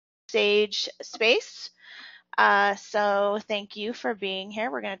Sage space. So thank you for being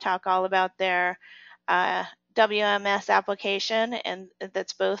here. We're going to talk all about their WMS application, and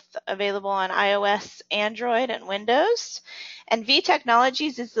that's both available on iOS, Android, and Windows. And V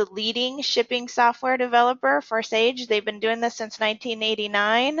Technologies is the leading shipping software developer for Sage. They've been doing this since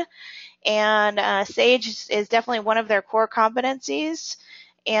 1989, and Sage is definitely one of their core competencies,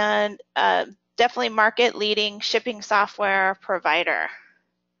 and definitely market-leading shipping software provider.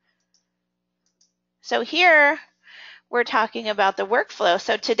 So here we're talking about the workflow.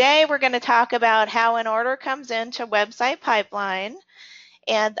 So today we're going to talk about how an order comes into Website Pipeline,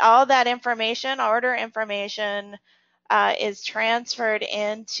 and all that information, order information, is transferred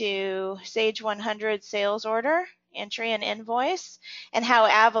into Sage 100 sales order, entry and invoice, and how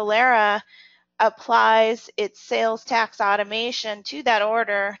Avalara applies its sales tax automation to that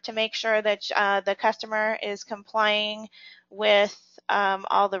order to make sure that the customer is complying with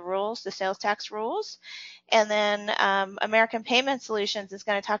all the rules, the sales tax rules. And then American Payment Solutions is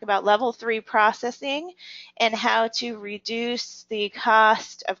going to talk about level 3 processing and how to reduce the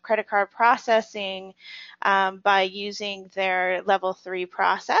cost of credit card processing by using their level 3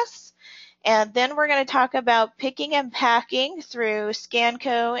 process. And then we're going to talk about picking and packing through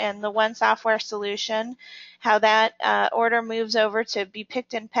ScanCo and the One Software solution, how that order moves over to be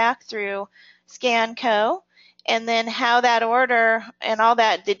picked and packed through ScanCo, and then how that order and all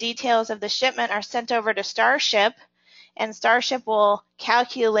that, the details of the shipment are sent over to Starship, and Starship will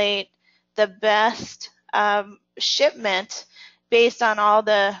calculate the best shipment based on all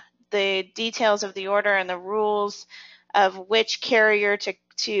the details of the order and the rules of which carrier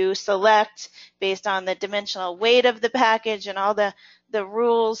to select based on the dimensional weight of the package and all the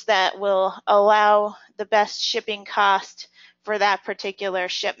rules that will allow the best shipping cost for that particular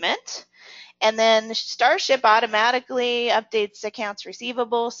shipment. And then Starship automatically updates accounts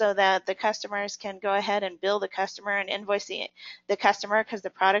receivable so that the customers can go ahead and bill the customer and invoice the customer because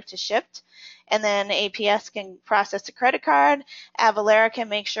the product is shipped. And then APS can process the credit card. Avalara can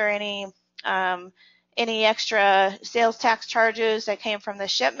make sure any extra sales tax charges that came from the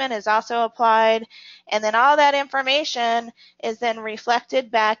shipment is also applied. And then all that information is then reflected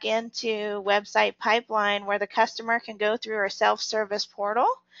back into Website Pipeline, where the customer can go through our self-service portal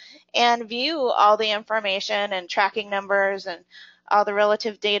and view all the information and tracking numbers and all the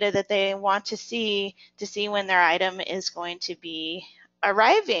relative data that they want to see when their item is going to be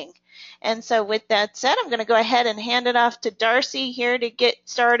arriving. And so with that said, I'm going to go ahead and hand it off to Darcy here to get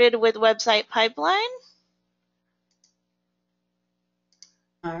started with Website Pipeline.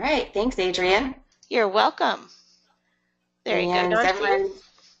 All right, thanks, Adrienne. You're welcome. There you go, Darcy.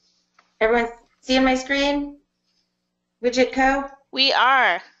 Everyone seeing my screen? Widget Co? We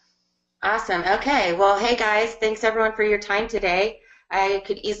are. Awesome. Okay. Well, hey guys, thanks everyone for your time today. I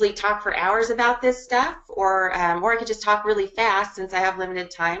could easily talk for hours about this stuff, or I could just talk really fast since I have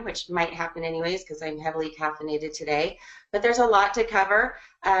limited time, which might happen anyways because I'm heavily caffeinated today. But there's a lot to cover.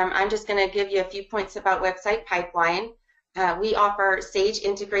 I'm just going to give you a few points about Website Pipeline. We offer Sage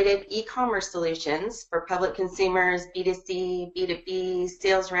integrated e-commerce solutions for public consumers, B2C, B2B,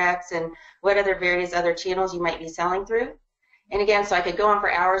 sales reps, and what other various other channels you might be selling through. And again, so I could go on for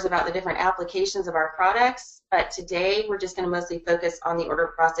hours about the different applications of our products, but today we're just going to mostly focus on the order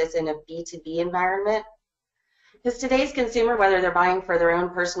process in a B2B environment. Because today's consumer, whether they're buying for their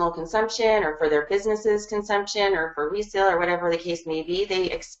own personal consumption or for their business's consumption or for resale or whatever the case may be,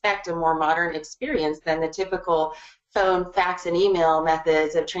 they expect a more modern experience than the typical phone, fax, and email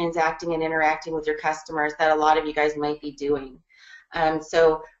methods of transacting and interacting with your customers that a lot of you guys might be doing.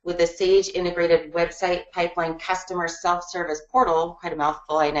 So with the Sage integrated Website Pipeline customer self-service portal, quite a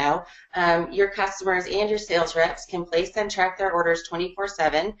mouthful I know, your customers and your sales reps can place and track their orders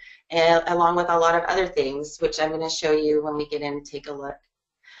 24/7, along with a lot of other things, which I'm going to show you when we get in and take a look.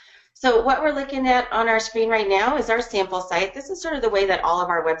 So what we're looking at on our screen right now is our sample site. This is sort of the way that all of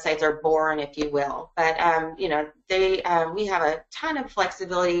our websites are born, if you will. But you know, we have a ton of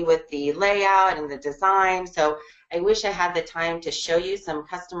flexibility with the layout and the design. So I wish I had the time to show you some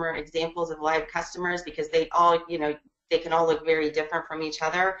customer examples of live customers because they all, you know, they can all look very different from each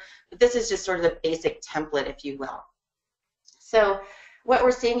other. But this is just sort of the basic template, if you will. So what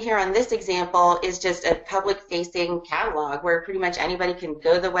we're seeing here on this example is just a public-facing catalog where pretty much anybody can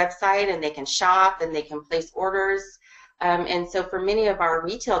go to the website and they can shop and they can place orders. And so for many of our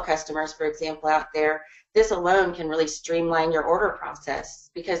retail customers, for example, out there, this alone can really streamline your order process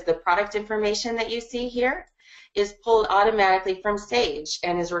because the product information that you see here is pulled automatically from Sage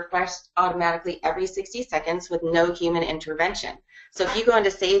and is refreshed automatically every 60 seconds with no human intervention. So if you go into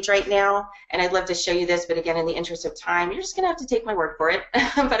Sage right now, and I'd love to show you this, but again, in the interest of time, you're just going to have to take my word for it.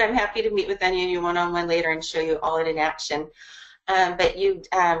 But I'm happy to meet with any of you one-on-one later and show you all it in action. But you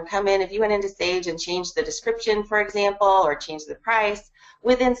come in, if you went into Sage and changed the description, for example, or changed the price,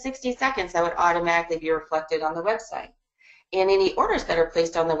 within 60 seconds, that would automatically be reflected on the website. And any orders that are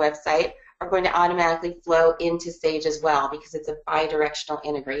placed on the website are going to automatically flow into Sage as well because it's a bi-directional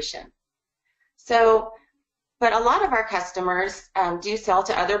integration. So, but a lot of our customers do sell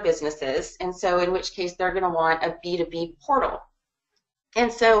to other businesses, and so in which case they're going to want a B2B portal.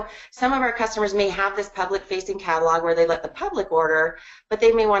 And so some of our customers may have this public-facing catalog where they let the public order, but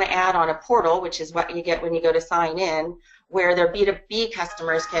they may want to add on a portal, which is what you get when you go to sign in, where their B2B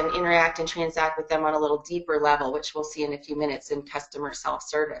customers can interact and transact with them on a little deeper level, which we'll see in a few minutes in customer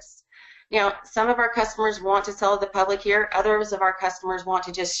self-service. Now, some of our customers want to sell to the public here. Others of our customers want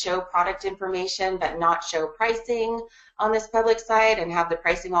to just show product information but not show pricing on this public site and have the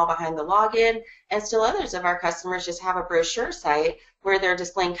pricing all behind the login. And still others of our customers just have a brochure site where they're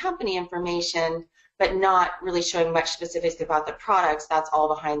displaying company information but not really showing much specifics about the products. That's all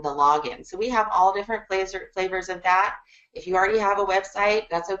behind the login. So we have all different flavors of that. If you already have a website,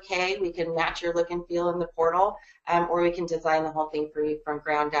 that's okay. We can match your look and feel in the portal, or we can design the whole thing for you from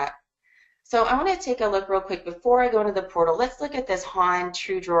ground up. So I want to take a look real quick before I go into the portal. Let's look at this HAN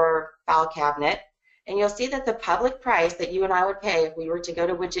True Drawer file cabinet, and you'll see that the public price that you and I would pay if we were to go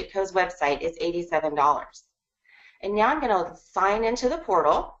to WidgetCo's website is $87. And now I'm going to sign into the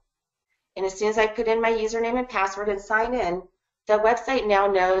portal, and as soon as I put in my username and password and sign in, the website now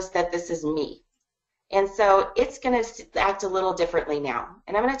knows that this is me. And so it's going to act a little differently now.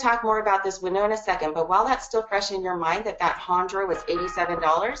 And I'm going to talk more about this window in a second, but while that's still fresh in your mind that that HAN drawer was $87,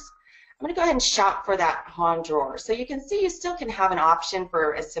 I'm going to go ahead and shop for that HAN drawer. So you can see you still can have an option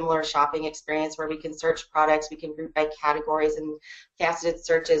for a similar shopping experience where we can search products, we can group by categories and faceted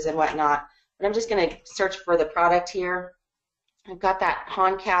searches and whatnot. But I'm just going to search for the product here. I've got that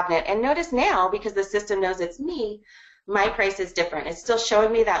HAN cabinet. And notice now, because the system knows it's me, my price is different. It's still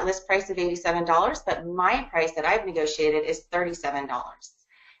showing me that list price of $87, but my price that I've negotiated is $37.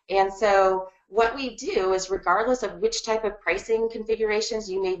 And so what we do is, regardless of which type of pricing configurations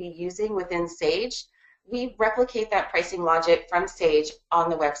you may be using within Sage, we replicate that pricing logic from Sage on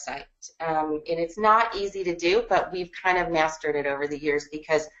the website. And it's not easy to do, but we've kind of mastered it over the years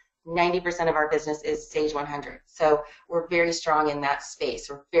because 90% of our business is Sage 100. So we're very strong in that space.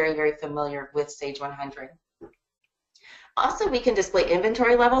 We're very, very familiar with Sage 100. Also, we can display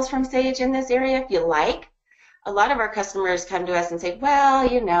inventory levels from Sage in this area if you like. A lot of our customers come to us and say, well,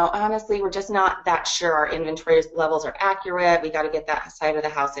 you know, honestly, we're just not that sure our inventory levels are accurate. We got to get that side of the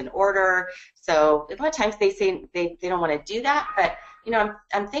house in order. So a lot of times they say they don't want to do that. But, you know,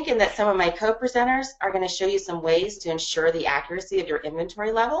 I'm thinking that some of my co-presenters are going to show you some ways to ensure the accuracy of your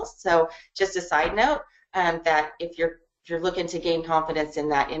inventory levels. So just a side note, that if you're looking to gain confidence in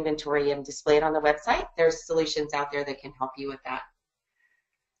that inventory and display it on the website, there's solutions out there that can help you with that.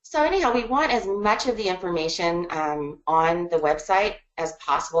 So anyhow, we want as much of the information on the website as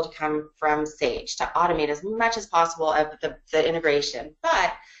possible to come from Sage, to automate as much as possible of the integration.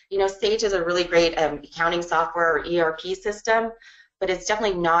 But, you know, Sage is a really great accounting software or ERP system, but it's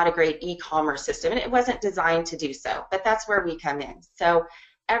definitely not a great e-commerce system, and it wasn't designed to do so. But that's where we come in. So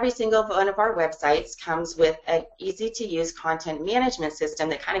every single one of our websites comes with an easy-to-use content management system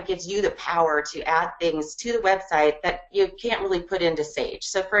that kind of gives you the power to add things to the website that you can't really put into Sage.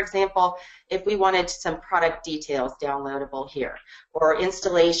 So, for example, if we wanted some product details downloadable here, or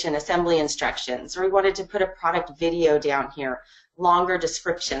installation assembly instructions, or we wanted to put a product video down here, longer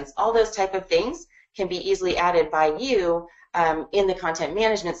descriptions, all those type of things can be easily added by you in the content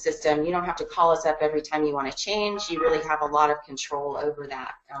management system. You don't have to call us up every time you want to change. You really have a lot of control over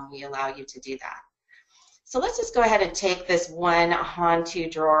that. We allow you to do that. So let's just go ahead and take this one HAN 2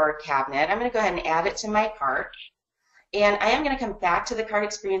 drawer cabinet. I'm going to go ahead and add it to my cart. And I am going to come back to the cart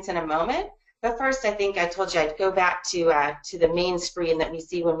experience in a moment. But first, I think I told you I'd go back to the main screen that we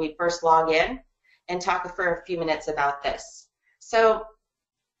see when we first log in and talk for a few minutes about this. So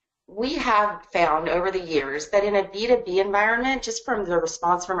we have found over the years that in a B2B environment, just from the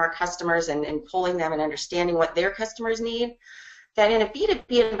response from our customers and polling them and understanding what their customers need, that in a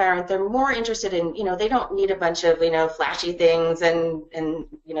B2B environment, they're more interested in, you know, they don't need a bunch of, you know, flashy things and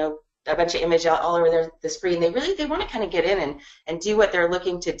you know, a bunch of image all over the screen. They want to kind of get in and do what they're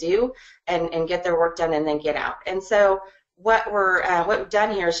looking to do and get their work done and then get out. And so what we've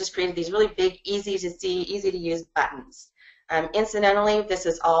done here is just created these really big, easy to see, easy to use buttons. Incidentally, this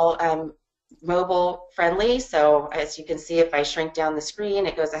is all mobile friendly. So as you can see, if I shrink down the screen,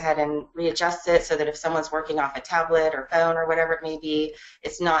 it goes ahead and readjusts it so that if someone's working off a tablet or phone or whatever it may be,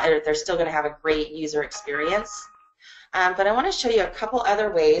 it's not, they're still going to have a great user experience. But I want to show you a couple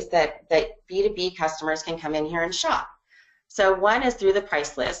other ways that B2B customers can come in here and shop. So one is through the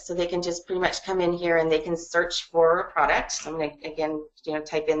price list. So they can just pretty much come in here and they can search for a product. So I'm going to, again,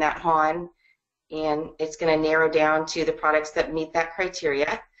 type in that HON, and it's going to narrow down to the products that meet that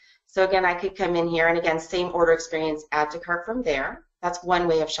criteria. So again, I could come in here and again, same order experience, add to cart from there. That's one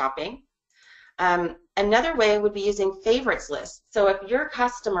way of shopping. Another way would be using favorites lists. So if your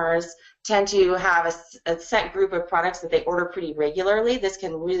customers tend to have a set group of products that they order pretty regularly, this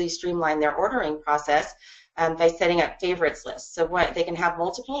can really streamline their ordering process by setting up favorites lists. So they can have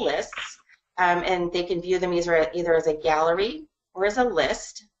multiple lists, and they can view them either as a gallery or as a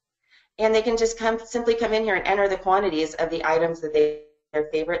list, and they can just simply come in here and enter the quantities of the items that their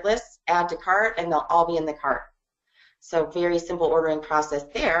favorite lists, add to cart, and they'll all be in the cart. So very simple ordering process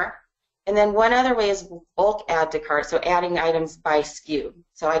there. And then one other way is bulk add to cart, so adding items by SKU.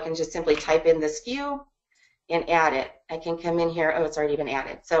 So I can just simply type in the SKU and add it. I can come in here, oh, it's already been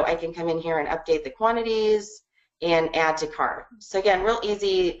added. So I can come in here and update the quantities and add to cart. So again, real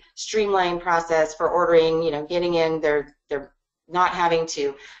easy, streamlined process for ordering, getting in, they're not having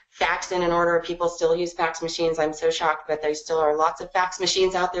to fax in an order. People still use fax machines. I'm so shocked, but there still are lots of fax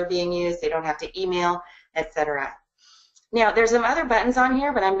machines out there being used. They don't have to email, etc. Now, there's some other buttons on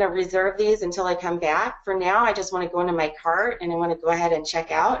here, but I'm going to reserve these until I come back. For now, I just want to go into my cart, and I want to go ahead and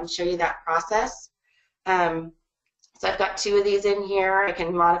check out and show you that process. So I've got 2 of these in here. I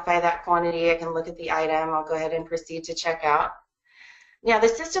can modify that quantity. I can look at the item. I'll go ahead and proceed to check out. Now, the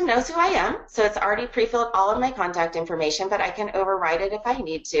system knows who I am, so it's already pre-filled all of my contact information, but I can override it if I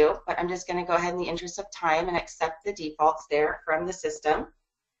need to. But I'm just going to go ahead in the interest of time and accept the defaults there from the system.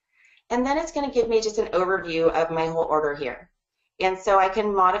 And then it's going to give me just an overview of my whole order here. And so I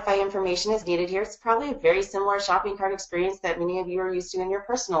can modify information as needed here. It's probably a very similar shopping cart experience that many of you are used to in your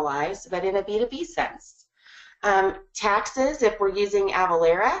personal lives, but in a B2B sense. Taxes, if we're using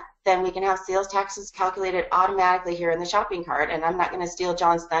Avalara, then we can have sales taxes calculated automatically here in the shopping cart. And I'm not going to steal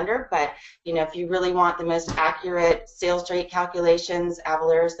John's thunder, but if you really want the most accurate sales rate calculations,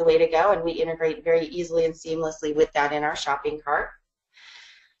 Avalara is the way to go, and we integrate very easily and seamlessly with that in our shopping cart.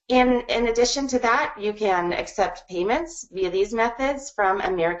 In addition to that, you can accept payments via these methods from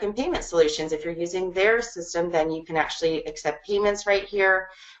American Payment Solutions. If you're using their system, then you can actually accept payments right here.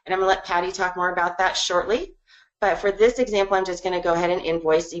 And I'm going to let Patty talk more about that shortly. But for this example, I'm just going to go ahead and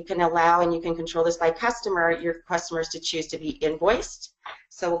invoice. You can allow and you can control this by customer, your customers to choose to be invoiced.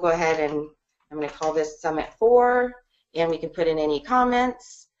 So we'll go ahead and I'm going to call this Summit 4, and we can put in any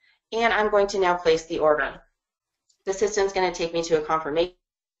comments. And I'm going to now place the order. The system's going to take me to a confirmation,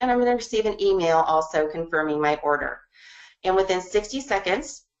 and I'm going to receive an email also confirming my order. And within 60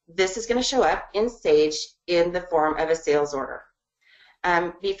 seconds, this is going to show up in Sage in the form of a sales order.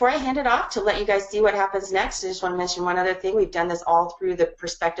 Before I hand it off to let you guys see what happens next, I just want to mention one other thing. We've done this all through the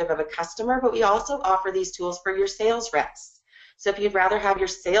perspective of a customer, but we also offer these tools for your sales reps. So if you'd rather have your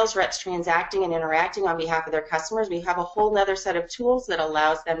sales reps transacting and interacting on behalf of their customers, we have a whole other set of tools that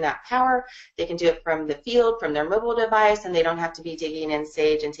allows them that power. They can do it from the field, from their mobile device, and they don't have to be digging in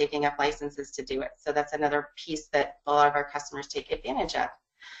Sage and taking up licenses to do it. So that's another piece that a lot of our customers take advantage of.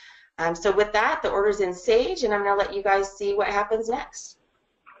 So with that, the order's in Sage, and I'm going to let you guys see what happens next.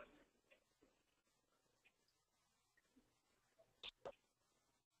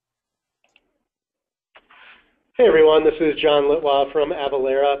 Hey everyone, this is John Litwell from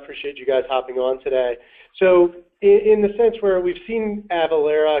Avalara. Appreciate you guys hopping on today. So in the sense where we've seen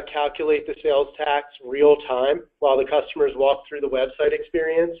Avalara calculate the sales tax real time while the customers walk through the website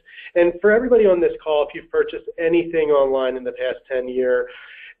experience. And for everybody on this call, if you've purchased anything online in the past 10 years,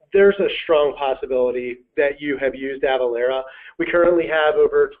 there's a strong possibility that you have used Avalara. We currently have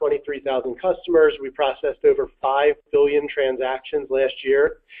over 23,000 customers. We processed over 5 billion transactions last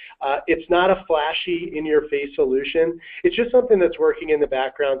year. It's not a flashy, in-your-face solution. It's just something that's working in the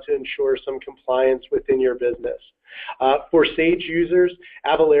background to ensure some compliance within your business. For Sage users,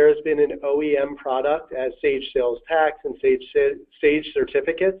 Avalara has been an OEM product as Sage Sales Tax and Sage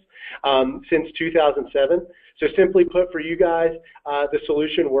Certificates since 2007. So simply put, for you guys, the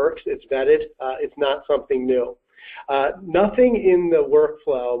solution works. It's vetted. It's not something new. Nothing in the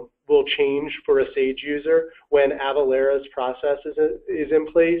workflow will change for a Sage user when Avalara's process is in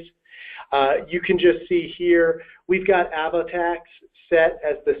place. You can just see here, we've got AvaTax set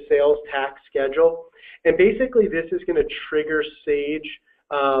as the sales tax schedule. And basically, this is going to trigger Sage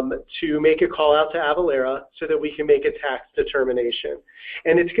to make a call out to Avalara so that we can make a tax determination.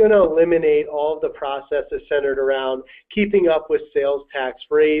 And it's going to eliminate all of the processes centered around keeping up with sales tax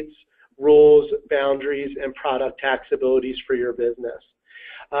rates, rules, boundaries, and product taxabilities for your business.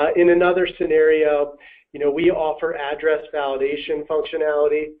 In another scenario, we offer address validation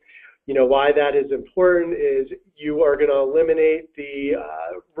functionality. Why that is important is you are going to eliminate the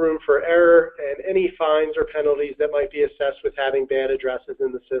room for error and any fines or penalties that might be assessed with having bad addresses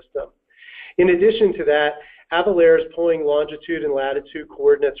in the system. In addition to that, Avalara is pulling longitude and latitude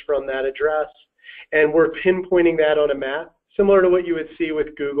coordinates from that address, and we're pinpointing that on a map, similar to what you would see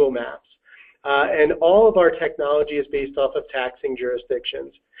with Google Maps. And all of our technology is based off of taxing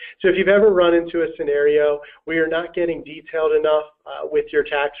jurisdictions. So if you've ever run into a scenario where you're not getting detailed enough with your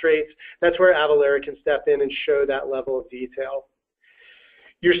tax rates, that's where Avalara can step in and show that level of detail.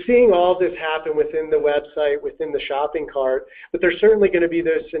 You're seeing all this happen within the website, within the shopping cart, but there's certainly going to be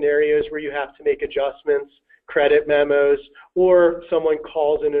those scenarios where you have to make adjustments, credit memos, or someone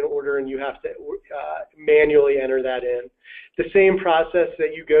calls in an order and you have to manually enter that in. The same process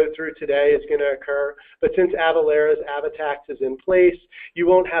that you go through today is going to occur, but since Avalara's AvaTax is in place, you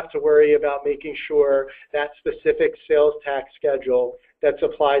won't have to worry about making sure that specific sales tax schedule that's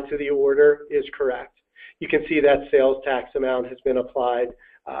applied to the order is correct. You can see that sales tax amount has been applied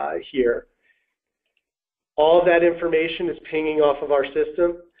here. All of that information is pinging off of our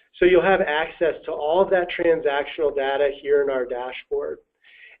system, so you'll have access to all of that transactional data here in our dashboard.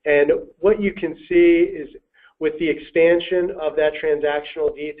 And what you can see is with the expansion of that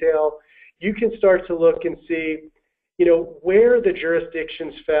transactional detail, you can start to look and see, where the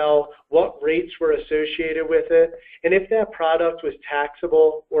jurisdictions fell, what rates were associated with it, and if that product was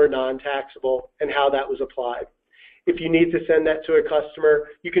taxable or non-taxable, and how that was applied. If you need to send that to a customer,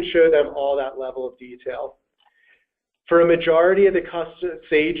 you can show them all that level of detail. For a majority of the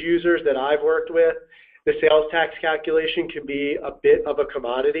Sage users that I've worked with, the sales tax calculation can be a bit of a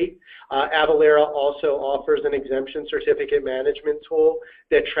commodity. Avalara also offers an exemption certificate management tool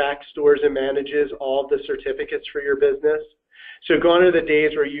that tracks, stores, and manages all of the certificates for your business. So gone are the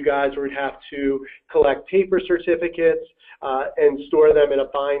days where you guys would have to collect paper certificates and store them in a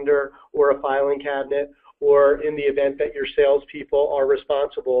binder or a filing cabinet, or in the event that your salespeople are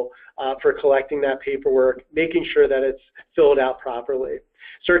responsible for collecting that paperwork, making sure that it's filled out properly.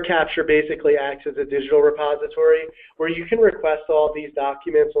 CertCapture basically acts as a digital repository where you can request all of these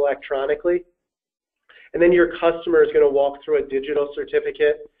documents electronically, and then your customer is going to walk through a digital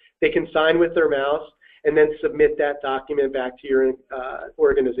certificate. They can sign with their mouse and then submit that document back to your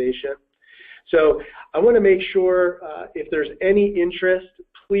organization. So I want to make sure if there's any interest,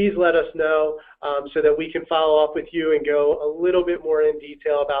 please let us know so that we can follow up with you and go a little bit more in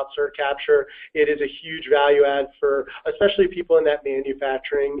detail about CertCapture. It is a huge value add for especially people in that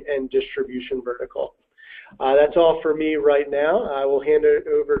manufacturing and distribution vertical. That's all for me right now. I will hand it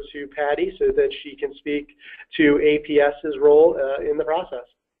over to Patty so that she can speak to APS's role in the process.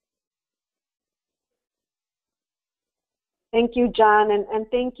 Thank you, John, and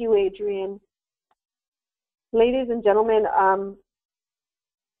thank you, Adrian. Ladies and gentlemen,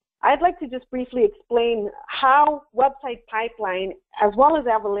 I'd like to just briefly explain how Website Pipeline, as well as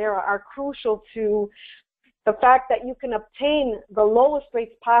Avalara, are crucial to the fact that you can obtain the lowest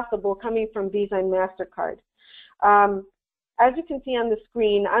rates possible coming from Visa and MasterCard. As you can see on the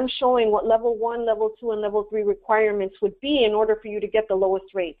screen, I'm showing what level 1, level 2, and level 3 requirements would be in order for you to get the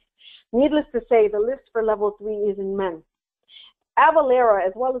lowest rates. Needless to say, the list for level 3 is immense. Avalara,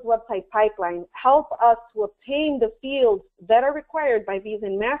 as well as Website Pipeline, help us to obtain the fields that are required by Visa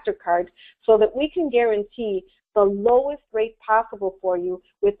and MasterCard so that we can guarantee the lowest rate possible for you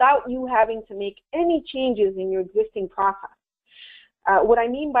without you having to make any changes in your existing process. What I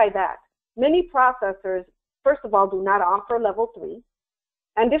mean by that, many processors, first of all, do not offer level 3.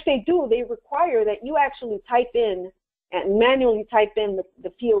 And if they do, they require that you actually type in and manually type in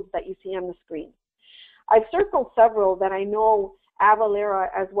the fields that you see on the screen. I've circled several that I know Avalara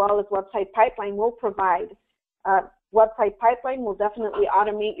as well as Website Pipeline will provide. Website Pipeline will definitely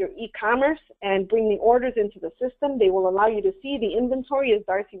automate your e-commerce and bring the orders into the system. They will allow you to see the inventory as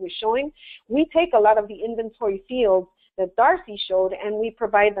Darcy was showing. We take a lot of the inventory fields that Darcy showed and we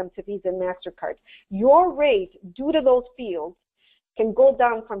provide them to Visa and MasterCard. Your rate due to those fields can go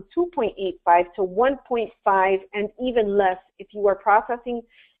down from 2.85 to 1.5 and even less if you are processing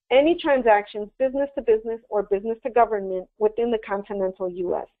any transactions, business to business or business to government within the continental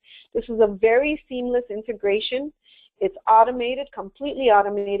U.S. This is a very seamless integration. It's automated, completely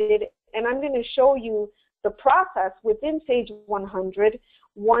automated, and I'm going to show you the process within Sage 100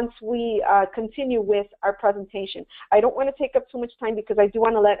 once we continue with our presentation. I don't want to take up too much time because I do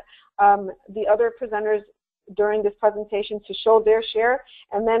want to let the other presenters during this presentation to show their share,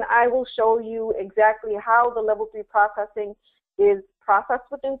 and then I will show you exactly how the level 3 processing is processed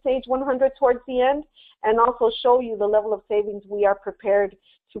within Sage 100 towards the end, and also show you the level of savings we are prepared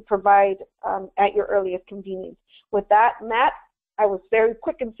to provide at your earliest convenience. With that, Matt, I was very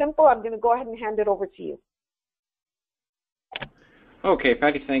quick and simple. I'm going to go ahead and hand it over to you. Okay,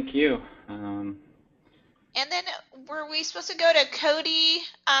 Patty, thank you. And then were we supposed to go to Cody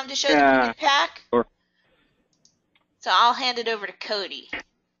to show the Yeah. pack? Sure. So I'll hand it over to Cody.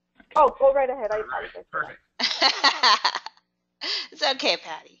 Oh, go right ahead. I apologize. Perfect. It's okay,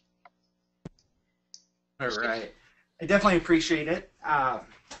 Patty. All right. I definitely appreciate it.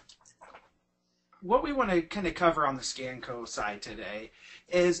 What we want to kind of cover on the ScanCo side today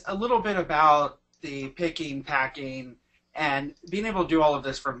is a little bit about the picking, packing, and being able to do all of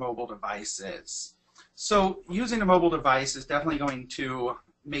this from mobile devices. So using a mobile device is definitely going to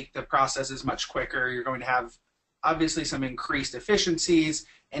make the processes much quicker. You're going to have obviously some increased efficiencies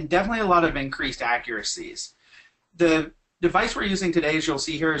and definitely a lot of increased accuracies. The device we're using today, as you'll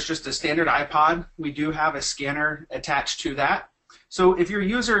see here, is just a standard iPod. We do have a scanner attached to that. So if your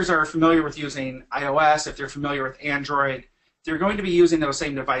users are familiar with using iOS, if they're familiar with Android, they're going to be using those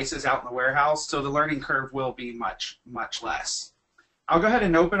same devices out in the warehouse, so the learning curve will be much, much less. I'll go ahead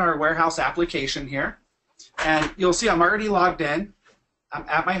and open our warehouse application here, and you'll see I'm already logged in. I'm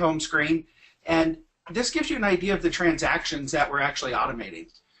at my home screen, and this gives you an idea of the transactions that we're actually automating.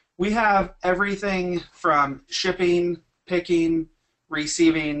 We have everything from shipping, picking,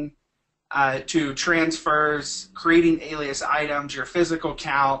 receiving, to transfers, creating alias items, your physical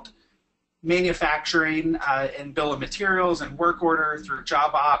count, manufacturing and bill of materials and work order through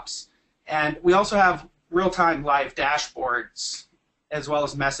job ops. And we also have real-time live dashboards as well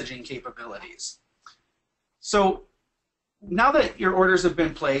as messaging capabilities. So now that your orders have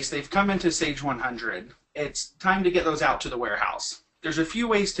been placed, they've come into Sage 100, it's time to get those out to the warehouse. There's a few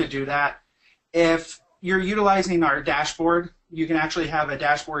ways to do that. If you're utilizing our dashboard, you can actually have a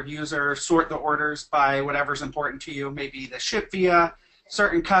dashboard user sort the orders by whatever's important to you, maybe the ship via,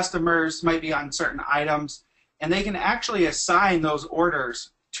 certain customers might be on certain items, and they can actually assign those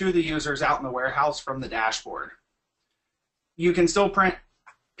orders to the users out in the warehouse from the dashboard. You can still print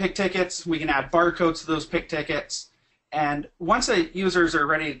pick tickets. We can add barcodes to those pick tickets. And once the users are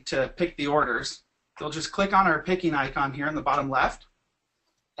ready to pick the orders, they'll just click on our picking icon here in the bottom left.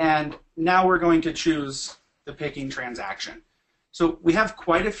 And now we're going to choose the picking transaction. So we have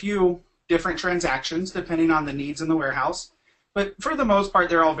quite a few different transactions depending on the needs in the warehouse. But for the most part,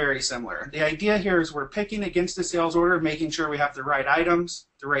 they're all very similar. The idea here is we're picking against a sales order, making sure we have the right items,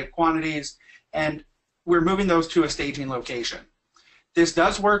 the right quantities, and we're moving those to a staging location. This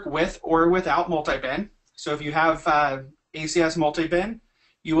does work with or without multi-bin. So if you have ACS multi-bin,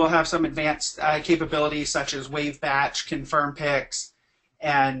 you will have some advanced capabilities such as wave batch, confirm picks,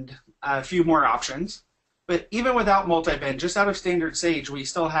 and a few more options. But even without multi-bin, just out of standard Sage, we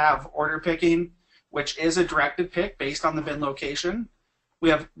still have order picking, which is a directed pick based on the bin location. We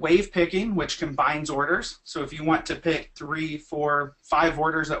have wave picking, which combines orders. So if you want to pick 3, 4, 5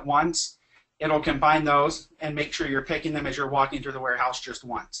 orders at once, it'll combine those and make sure you're picking them as you're walking through the warehouse just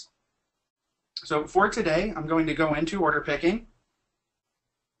once. So for today, I'm going to go into order picking.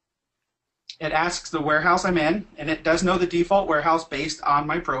 It asks the warehouse I'm in, and it does know the default warehouse based on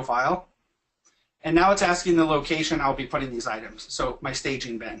my profile. And now it's asking the location I'll be putting these items. So my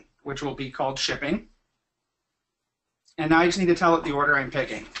staging bin, which will be called shipping. And now I just need to tell it the order I'm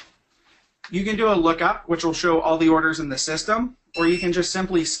picking. You can do a lookup, which will show all the orders in the system, or you can just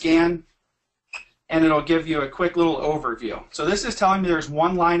simply scan and it'll give you a quick little overview. So this is telling me there's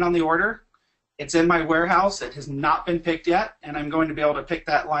one line on the order. It's in my warehouse. It has not been picked yet, and I'm going to be able to pick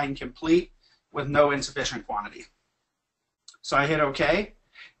that line complete with no insufficient quantity. So I hit OK,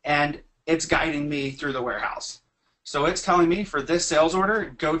 and it's guiding me through the warehouse. So it's telling me for this sales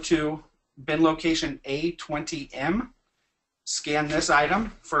order, go to bin location A20M, scan this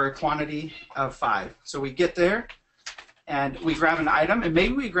item for a quantity of 5. So we get there, and we grab an item, and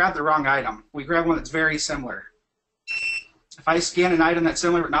maybe we grab the wrong item. We grab one that's very similar. If I scan an item that's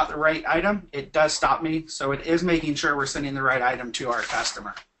similar but not the right item, it does stop me, so it is making sure we're sending the right item to our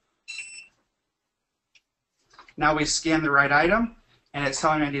customer. Now we scan the right item, and it's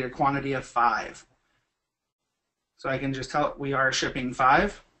telling me I need a quantity of 5. So I can just tell it we are shipping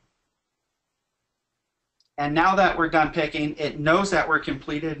 5. And now that we're done picking, it knows that we're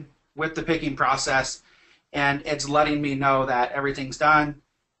completed with the picking process, and it's letting me know that everything's done,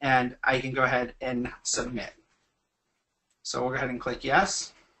 and I can go ahead and submit. So we'll go ahead and click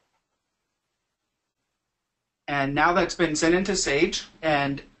yes. And now that's been sent into Sage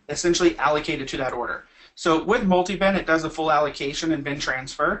and essentially allocated to that order. So with multi-bin, it does a full allocation and bin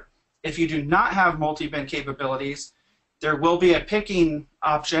transfer. If you do not have multi-bin capabilities, there will be a picking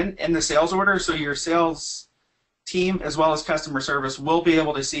option in the sales order, so your sales team as well as customer service will be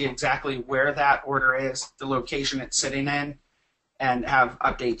able to see exactly where that order is, the location it's sitting in, and have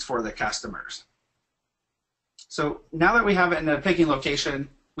updates for the customers. So now that we have it in a picking location,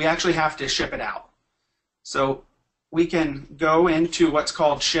 we actually have to ship it out. So we can go into what's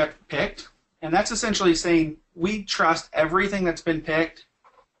called ship picked, and that's essentially saying we trust everything that's been picked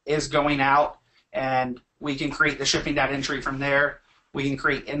is going out, and we can create the shipping data entry from there. We can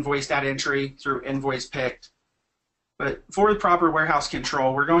create invoice data entry through invoice picked. But for the proper warehouse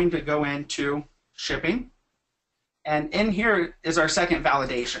control, we're going to go into shipping, and in here is our second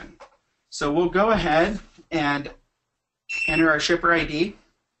validation. So we'll go ahead and enter our shipper ID.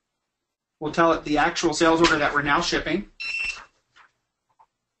 We'll tell it the actual sales order that we're now shipping.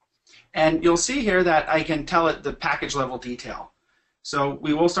 And you'll see here that I can tell it the package level detail. So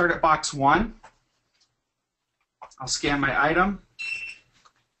we will start at box 1. I'll scan my item.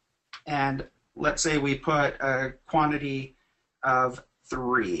 And let's say we put a quantity of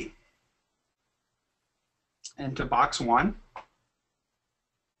 3 into box 1.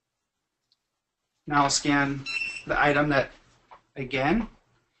 Now I'll scan the item that again.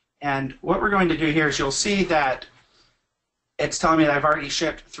 And what we're going to do here is you'll see that it's telling me that I've already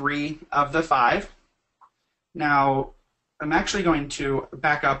shipped 3 of the 5. Now, I'm actually going to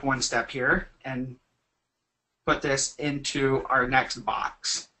back up one step here and put this into our next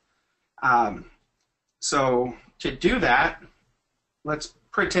box. So to do that, let's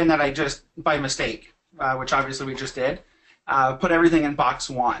pretend that I just, by mistake, which obviously we just did, put everything in box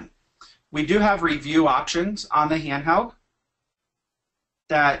 1. We do have review options on the handheld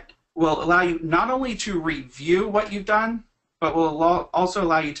that will allow you not only to review what you've done, but will also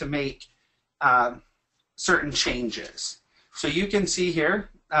allow you to make certain changes. So you can see here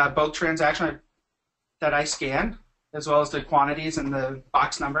both transactions that I scanned, as well as the quantities and the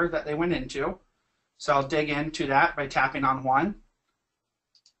box number that they went into. So I'll dig into that by tapping on one.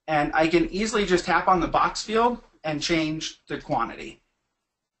 And I can easily just tap on the box field and change the quantity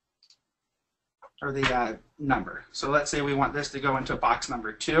or the number. So let's say we want this to go into box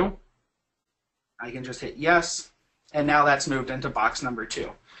number 2. I can just hit yes, and now that's moved into box number 2.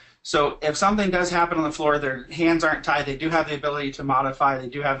 So if something does happen on the floor, their hands aren't tied, they do have the ability to modify, they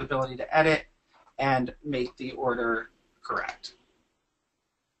do have the ability to edit and make the order correct.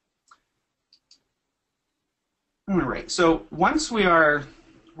 All right, so once we are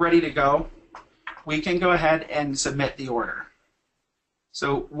ready to go, we can go ahead and submit the order.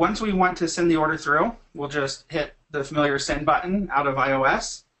 So once we want to send the order through, we'll just hit the familiar send button out of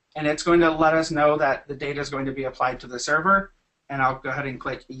iOS, and it's going to let us know that the data is going to be applied to the server, and I'll go ahead and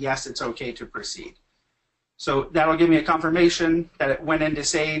click yes, it's okay to proceed. So that'll give me a confirmation that it went into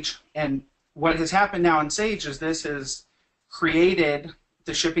Sage, and what has happened now in Sage is this has created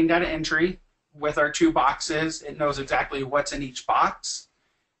the shipping data entry with our 2 boxes. It knows exactly what's in each box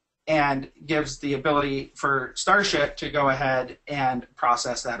and gives the ability for Starship to go ahead and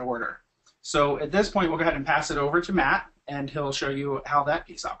process that order. So at this point, we'll go ahead and pass it over to Matt, and he'll show you how that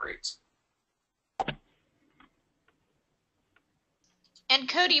piece operates. And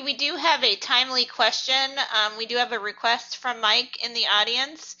Cody, we do have a timely question. We do have a request from Mike in the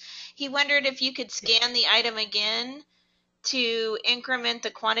audience. He wondered if you could scan the item again to increment the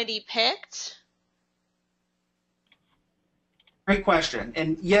quantity picked. Great question.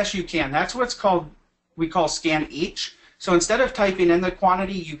 And yes, you can. That's what's called, we call scan each. So instead of typing in the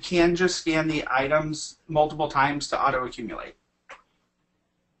quantity, you can just scan the items multiple times to auto-accumulate.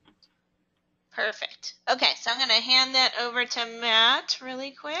 Perfect. Okay, so I'm going to hand that over to Matt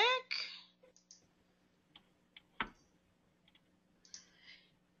really quick.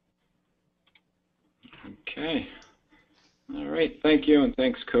 Okay. All right. Thank you, and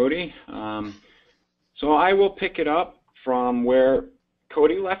thanks, Cody. So I will pick it up from where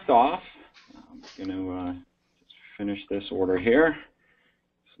Cody left off. I'm going to just finish this order here.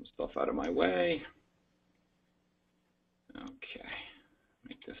 Some stuff out of my way. Okay.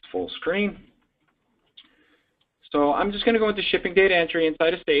 Make this full screen. So I'm just going to go into shipping data entry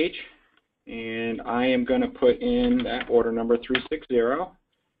inside of Sage, and I am going to put in that order number 360.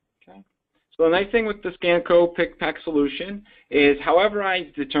 Okay. So the nice thing with the ScanCo Pick Pack solution is however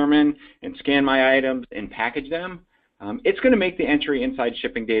I determine and scan my items and package them, it's going to make the entry inside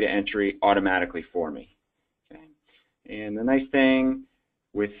shipping data entry automatically for me. Okay. And the nice thing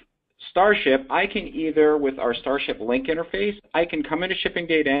with Starship, I can either, with our Starship link interface, I can come into shipping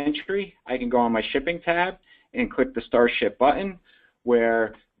data entry, I can go on my shipping tab and click the Starship button,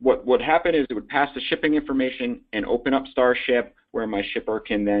 where what would happen is it would pass the shipping information and open up Starship, where my shipper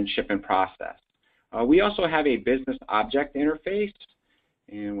can then ship and process. We also have a business object interface,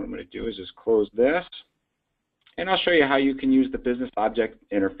 and what I'm going to do is just close this, and I'll show you how you can use the business object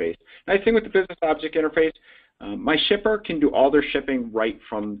interface. Nice thing with the business object interface, my shipper can do all their shipping right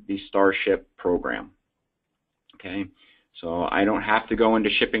from the Starship program. Okay, so I don't have to go into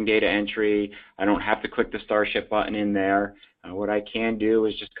shipping data entry. I don't have to click the Starship button in there. What I can do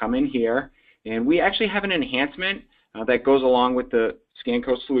is just come in here, and we actually have an enhancement that goes along with the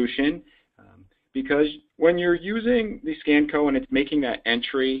ScanCo solution, because when you're using the ScanCo and it's making that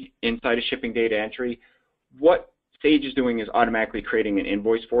entry inside of shipping data entry, what Sage is doing is automatically creating an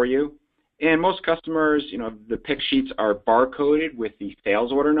invoice for you. And most customers, the pick sheets are barcoded with the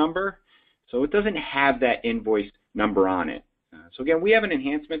sales order number, so it doesn't have that invoice number on it. So again, we have an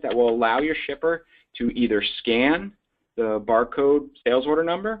enhancement that will allow your shipper to either scan the barcode sales order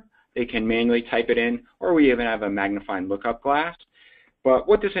number, they can manually type it in, or we even have a magnifying lookup glass. But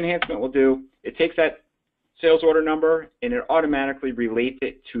what this enhancement will do, it takes that sales order number and it automatically relates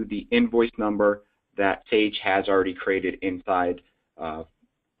it to the invoice number that Sage has already created inside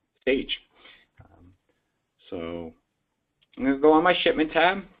Sage. So I'm going to go on my shipment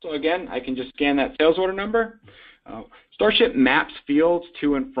tab. So again, I can just scan that sales order number. Starship maps fields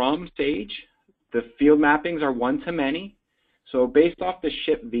to and from Sage. The field mappings are one-to-many. So based off the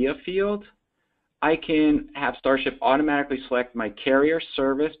ship via field, I can have Starship automatically select my carrier,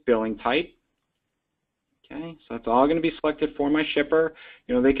 service, billing type. Okay, so it's all going to be selected for my shipper.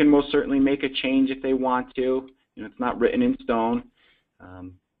 They can most certainly make a change if they want to. It's not written in stone,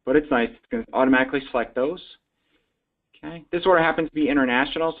 but it's nice. It's going to automatically select those. Okay, this order happens to be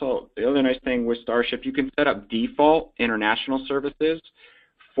international, so the other nice thing with Starship, you can set up default international services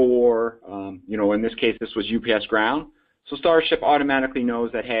for, in this case, this was UPS Ground. So Starship automatically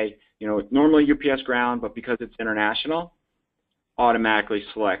knows that, hey, normally UPS Ground, but because it's international, automatically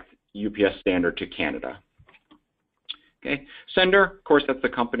select UPS Standard to Canada. Okay, sender, of course, that's the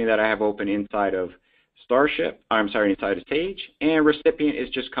company that I have open inside of inside of Sage, and recipient is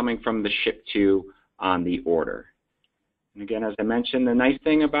just coming from the ship to on the order. And again, as I mentioned, the nice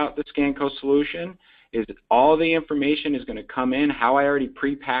thing about the ScanCo solution is all the information is going to come in how I already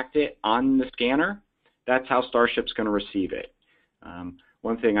pre-packed it on the scanner. That's how Starship's going to receive it.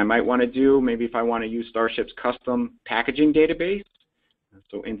 One thing I might want to do, maybe if I want to use Starship's custom packaging database,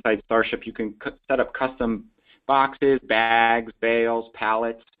 so inside Starship you can set up custom boxes, bags, bales,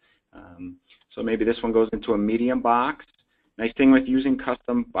 pallets. So maybe this one goes into a medium box. Nice thing with using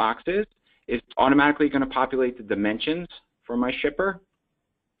custom boxes is it's automatically going to populate the dimensions for my shipper.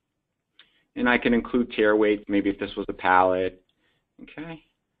 And I can include tier weights, maybe if this was a pallet. Okay.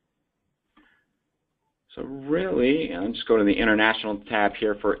 So really, I'll just go to the international tab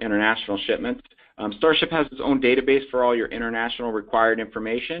here for international shipments. Starship has its own database for all your international required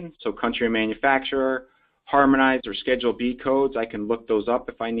information. So country and manufacturer, harmonized or Schedule B codes, I can look those up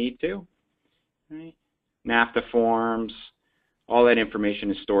if I need to. Right. NAFTA forms, all that information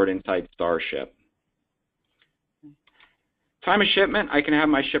is stored inside Starship. Time of shipment, I can have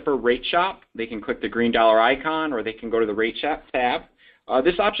my shipper rate shop. They can click the green dollar icon or they can go to the rate shop tab.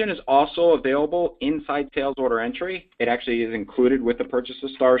 This option is also available inside sales order entry. It actually is included with the purchase of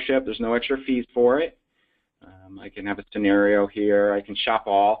Starship. There's no extra fees for it. I can have a scenario here. I can shop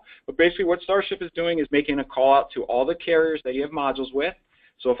all. But basically what Starship is doing is making a call out to all the carriers that you have modules with.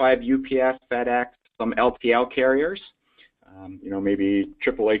 So if I have UPS, FedEx, some LTL carriers, maybe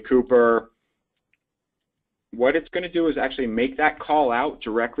AAA Cooper, what it's going to do is actually make that call out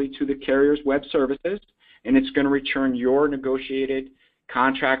directly to the carrier's web services, and it's going to return your negotiated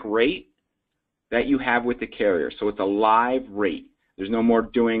contract rate that you have with the carrier. So it's a live rate. There's no more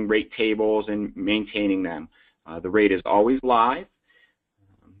doing rate tables and maintaining them. The rate is always live.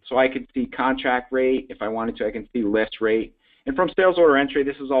 So I could see contract rate. If I wanted to, I can see list rate. And from sales order entry,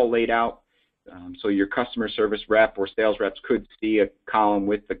 this is all laid out. So your customer service rep or sales reps could see a column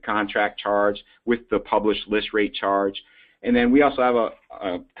with the contract charge, with the published list rate charge. And then we also have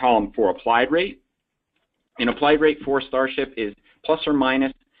a column for applied rate. And applied rate for Starship is plus or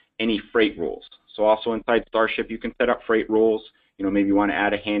minus any freight rules. So also inside Starship, you can set up freight rules. Maybe you want to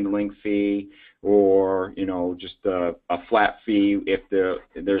add a handling fee or, just a flat fee if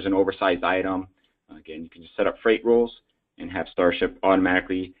there's an oversized item. Again, you can just set up freight rules and have Starship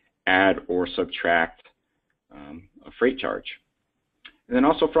automatically add or subtract a freight charge. And then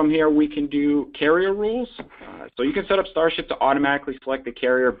also from here, we can do carrier rules. So you can set up Starship to automatically select the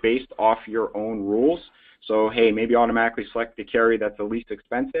carrier based off your own rules. So, hey, maybe automatically select the carrier that's the least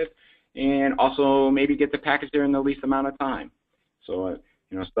expensive, and also maybe get the package there in the least amount of time. So,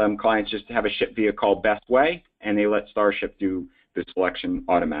 you know, some clients just have a ship via called Best Way, and they let Starship do the selection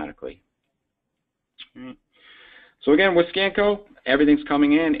automatically. All right. So again, with Scanco, everything's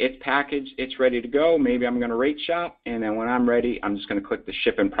coming in, it's packaged, it's ready to go. Maybe I'm going to rate shop, and then when I'm ready, I'm just going to click the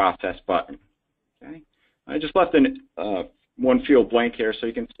ship and process button. Okay. I just left one field blank here so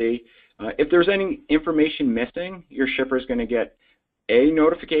you can see. If there's any information missing, your shipper is going to get a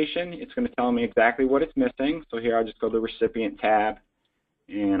notification. It's going to tell me exactly what it's missing. So here I'll just go to the recipient tab,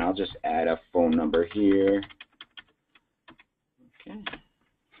 and I'll just add a phone number here. Okay.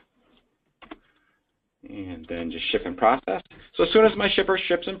 And then just ship and process. So as soon as my shipper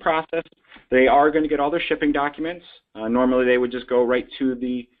ships and process, they are going to get all their shipping documents. Normally they would just go right to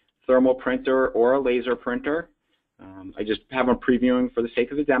the thermal printer or a laser printer. I just have them previewing for the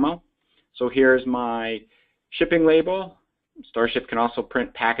sake of the demo. So here's my shipping label. Starship can also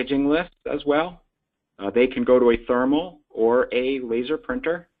print packaging lists as well. They can go to a thermal or a laser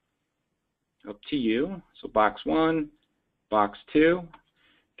printer. Up to you. So box 1, box 2.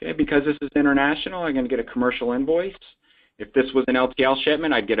 Okay, because this is international, I'm going to get a commercial invoice. If this was an LTL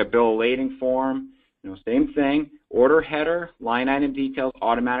shipment, I'd get a bill of lading form. You know, same thing. Order header, line item details,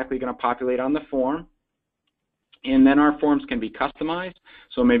 automatically going to populate on the form. And then our forms can be customized.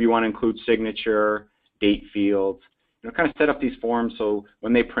 So maybe you want to include signature, date fields. You know, kind of set up these forms so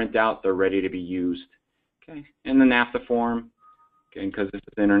when they print out, they're ready to be used. Okay, and the NAFTA form, again, because this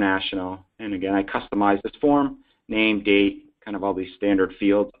is international. And again, I customize this form, name, date, kind of all these standard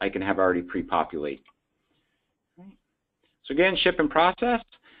fields I can have already pre-populate. Right. So again, ship and process.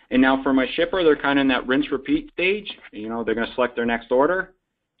 And now for my shipper, they're kind of in that rinse repeat stage. You know, they're going to select their next order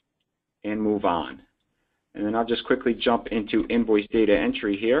and move on. And then I'll just quickly jump into invoice data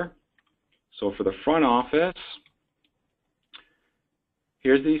entry here. So for the front office,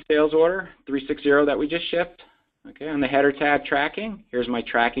 here's the sales order, 360 that we just shipped. Okay, on the header tab tracking, here's my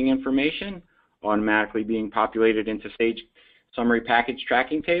tracking information, automatically being populated into Sage summary package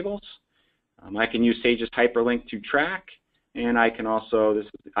tracking tables. I can use Sage's hyperlink to track, and I can also, this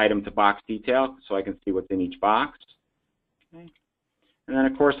is item to box detail, so I can see what's in each box. Okay. And then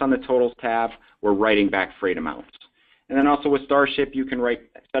of course on the totals tab, we're writing back freight amounts. And then also with Starship, you can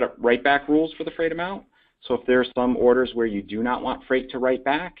set up write back rules for the freight amount. So if there's some orders where you do not want freight to write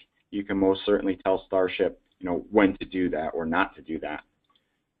back, you can most certainly tell Starship, you know, when to do that or not to do that.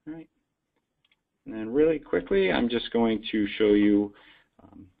 All right. And then really quickly, I'm just going to show you,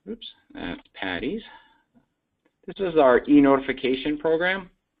 that's Patty's. This is our e-notification program.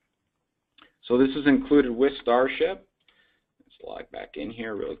 So this is included with Starship. Let's log back in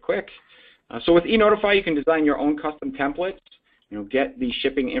here really quick. So with eNotify, you can design your own custom templates. You know, get the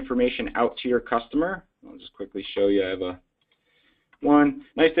shipping information out to your customer. I'll just quickly show you. I have one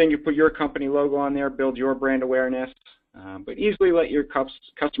nice thing. You put your company logo on there, build your brand awareness. But easily let your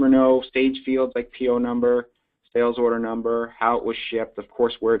customer know stage fields like PO number, sales order number, how it was shipped, of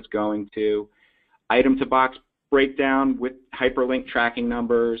course where it's going to, item to box breakdown with hyperlink tracking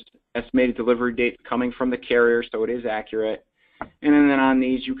numbers, estimated delivery dates coming from the carrier so it is accurate. And then on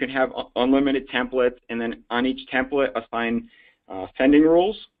these you can have unlimited templates, and then on each template assign sending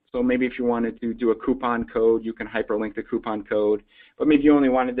rules. So maybe if you wanted to do a coupon code, you can hyperlink the coupon code. But maybe you only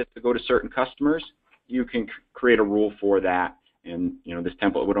wanted this to go to certain customers, you can create a rule for that, and you know this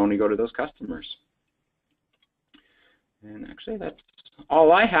template would only go to those customers. And actually, that's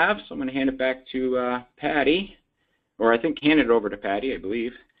all I have. So I'm going to hand it back to Patty, or I think hand it over to Patty, I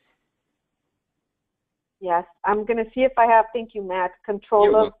believe. Yes, I'm going to see if I have. Thank you, Matt.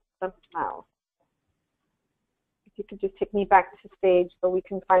 Control of the mouse. If you could just take me back to stage so we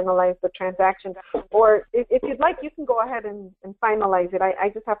can finalize the transaction, or if you'd like, you can go ahead and finalize it. I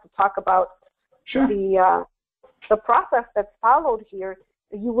just have to talk about. Sure. The process that's followed here.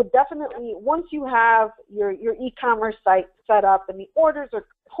 You would definitely, once you have your e-commerce site set up and the orders are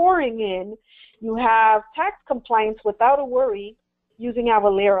pouring in, you have tax compliance without a worry using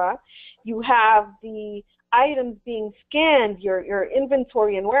Avalara. You have the items being scanned, your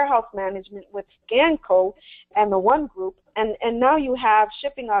inventory and warehouse management with Scanco and the One Group, and now you have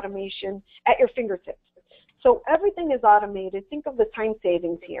shipping automation at your fingertips. So everything is automated. Think of the time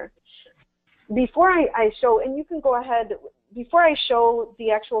savings here. Before I show, and you can go ahead, before I show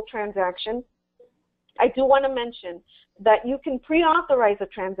the actual transaction, I do want to mention that you can pre-authorize a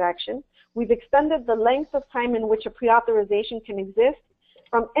transaction. We've extended the length of time in which a pre-authorization can exist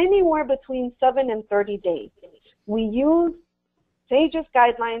from anywhere between 7 and 30 days. We use Sage's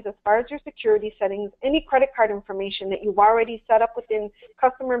guidelines as far as your security settings, any credit card information that you've already set up within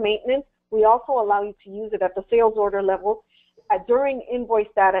customer maintenance, we also allow you to use it at the sales order level during invoice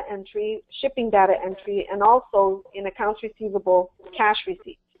data entry, shipping data entry, and also in accounts receivable cash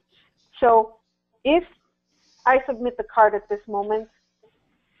receipts. So if I submit the card at this moment,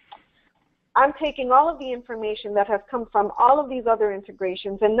 I'm taking all of the information that has come from all of these other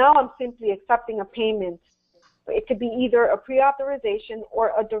integrations, and now I'm simply accepting a payment. It could be either a pre-authorization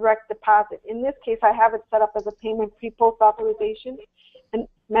or a direct deposit. In this case, I have it set up as a payment pre-post authorization. And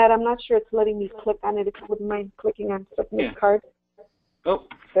Matt, I'm not sure it's letting me click on it. If you wouldn't mind clicking on submit card. Oh.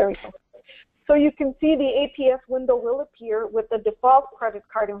 There we go. So you can see the APS window will appear with the default credit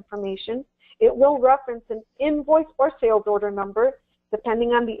card information. It will reference an invoice or sales order number, depending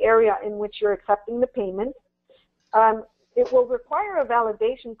on the area in which you're accepting the payment. It will require a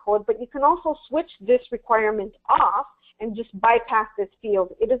validation code, but you can also switch this requirement off and just bypass this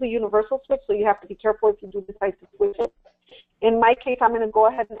field. It is a universal switch, so you have to be careful if you do decide to switch it. In my case, I'm going to go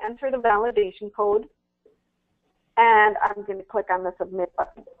ahead and enter the validation code, and I'm going to click on the submit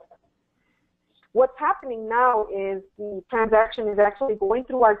button. What's happening now is the transaction is actually going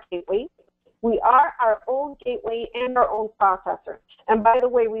through our gateway. We are our own gateway and our own processor. And by the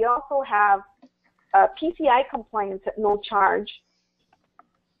way, we also have PCI compliance at no charge.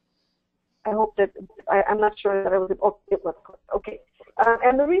 I hope that, I'm not sure that I was, oh, it was, okay.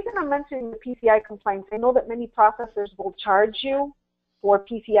 And the reason I'm mentioning the PCI compliance, I know that many processors will charge you for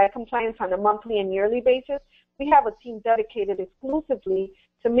PCI compliance on a monthly and yearly basis. We have a team dedicated exclusively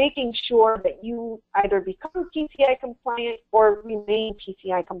to making sure that you either become PCI compliant or remain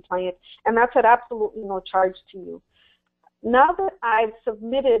PCI compliant, and that's at absolutely no charge to you. Now that I've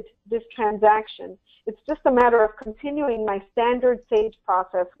submitted this transaction, it's just a matter of continuing my standard Sage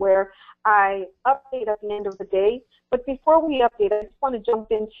process where I update at the end of the day. But before we update, I just want to jump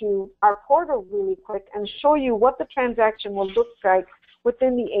into our portal really quick and show you what the transaction will look like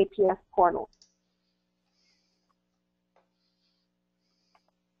within the APS portal.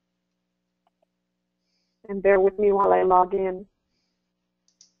 And bear with me while I log in.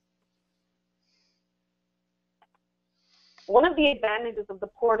 One of the advantages of the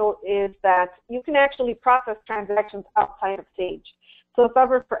portal is that you can actually process transactions outside of Sage. So if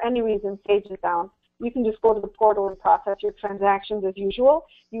ever for any reason Sage is down, you can just go to the portal and process your transactions as usual.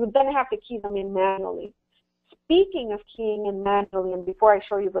 You would then have to key them in manually. Speaking of keying in manually, and before I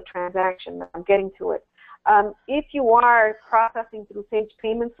show you the transaction, I'm getting to it, if you are processing through Sage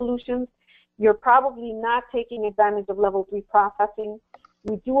Payment Solutions, you're probably not taking advantage of level 3 processing.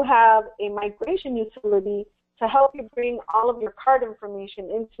 We do have a migration utility to help you bring all of your card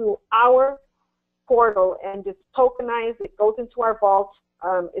information into our portal and it's tokenized. It goes into our vault.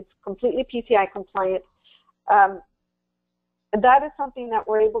 It's completely PCI compliant. And that is something that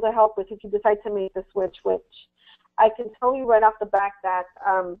we're able to help with if you decide to make the switch, which I can tell you right off the bat that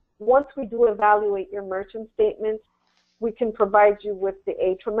once we do evaluate your merchant statements, we can provide you with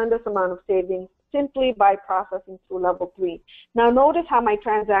a tremendous amount of savings simply by processing through level 3. Now notice how my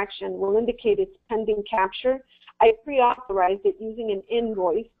transaction will indicate it's pending capture. I pre-authorized it using an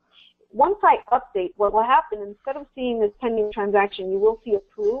invoice. Once I update, what will happen, instead of seeing this pending transaction, you will see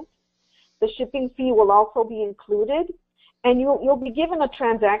approved. The shipping fee will also be included, and you'll be given a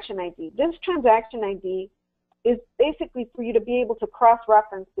transaction ID. This transaction ID is basically for you to be able to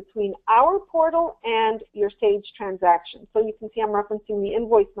cross-reference between our portal and your Sage transaction. So you can see I'm referencing the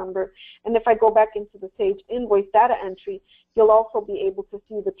invoice number, and if I go back into the Sage invoice data entry, you'll also be able to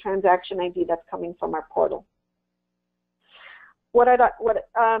see the transaction ID that's coming from our portal.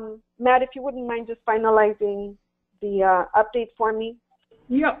 Matt, if you wouldn't mind just finalizing the update for me.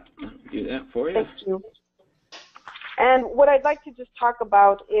 Yep, I'll do that for you. Thank you. And what I'd like to just talk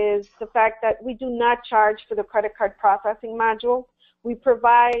about is the fact that we do not charge for the credit card processing module. We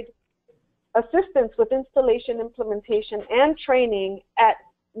provide assistance with installation, implementation, and training at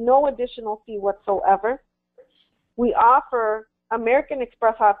no additional fee whatsoever. We offer American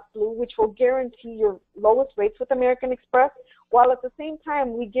Express Hot Blue, which will guarantee your lowest rates with American Express, while at the same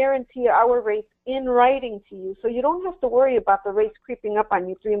time we guarantee our rates in writing to you, so you don't have to worry about the rates creeping up on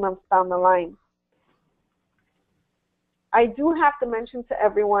you 3 months down the line. I do have to mention to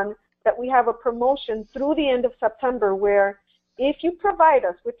everyone that we have a promotion through the end of September where if you provide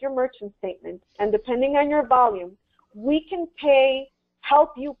us with your merchant statement, and depending on your volume, we can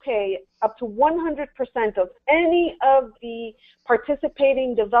help you pay up to 100% of any of the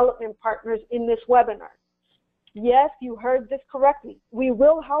participating development partners in this webinar. Yes, you heard this correctly. We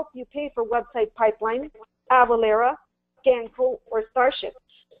will help you pay for Website Pipeline, Avalara, Scanco, or Starship.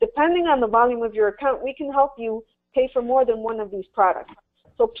 Depending on the volume of your account, we can help you pay for more than one of these products.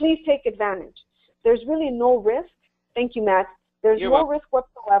 So please take advantage. There's really no risk. Thank you, Matt. There's no risk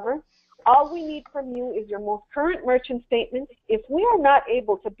whatsoever. All we need from you is your most current merchant statement. If we are not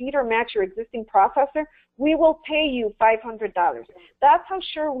able to beat or match your existing processor, we will pay you $500. That's how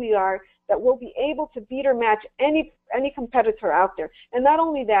sure we are that we'll be able to beat or match any competitor out there. And not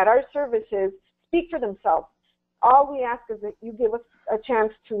only that, our services speak for themselves. All we ask is that you give us a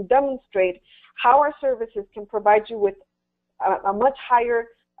chance to demonstrate how our services can provide you with a much higher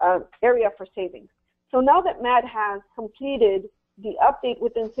area for savings. So now that Matt has completed the update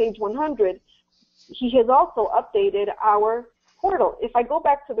within Sage 100, he has also updated our portal. If I go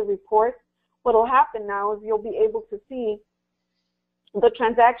back to the report, what will happen now is you'll be able to see the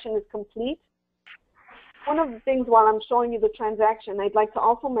transaction is complete. One of the things while I'm showing you the transaction, I'd like to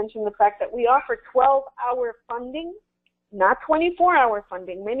also mention the fact that we offer 12-hour funding, not 24-hour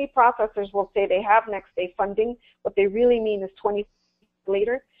funding. Many processors will say they have next day funding. What they really mean is 20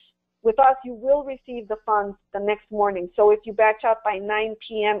 later. With us, you will receive the funds the next morning. So if you batch out by 9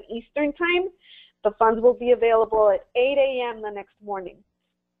 p.m. Eastern time, the funds will be available at 8 a.m. the next morning.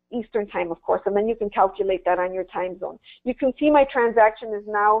 Eastern time, of course, and then you can calculate that on your time zone. You can see my transaction is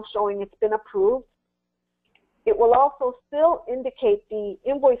now showing it's been approved. It will also still indicate the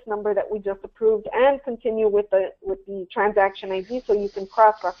invoice number that we just approved and continue with the transaction ID so you can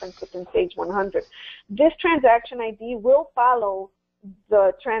cross-reference within Sage 100. This transaction ID will follow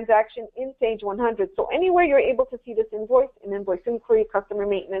the transaction in Sage 100. So anywhere you're able to see this invoice, an invoice inquiry, customer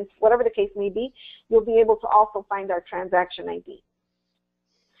maintenance, whatever the case may be, you'll be able to also find our transaction ID.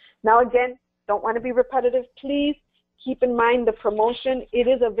 Now again, don't want to be repetitive. Please keep in mind the promotion. It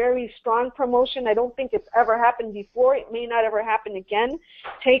is a very strong promotion. I don't think it's ever happened before. It may not ever happen again.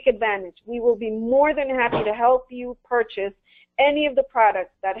 Take advantage. We will be more than happy to help you purchase any of the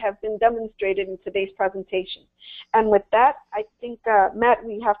products that have been demonstrated in today's presentation. And with that, I think, Matt,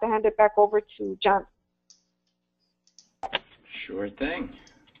 we have to hand it back over to John. Sure thing.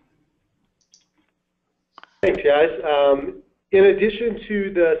 Thanks, guys. In addition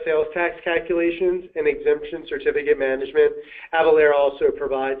to the sales tax calculations and exemption certificate management, Avalara also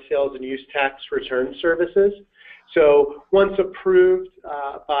provides sales and use tax return services. So once approved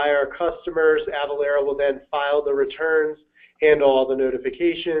by our customers, Avalara will then file the returns, handle all the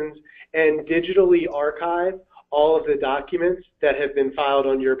notifications, and digitally archive all of the documents that have been filed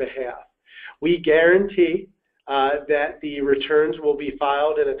on your behalf. We guarantee that the returns will be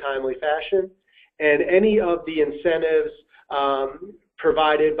filed in a timely fashion, and any of the incentives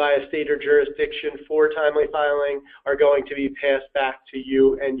provided by a state or jurisdiction for timely filing are going to be passed back to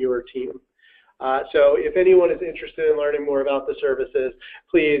you and your team. So if anyone is interested in learning more about the services,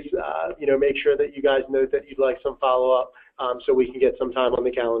 please make sure that you guys note that you'd like some follow-up so we can get some time on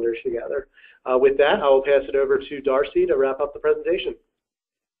the calendars together. With that, I will pass it over to Darcy to wrap up the presentation.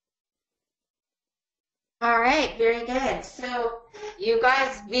 All right, very good. So you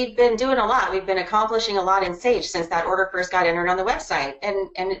guys, we've been doing a lot. We've been accomplishing a lot in Sage since that order first got entered on the website. And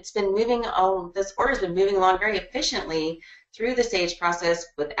it's been moving, this order's been moving along very efficiently through the Sage process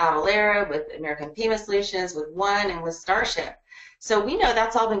with Avalara, with American Payment Solutions, with One, and with Starship. So we know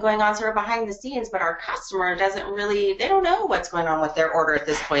that's all been going on sort of behind the scenes, but our customer doesn't really, they don't know what's going on with their order at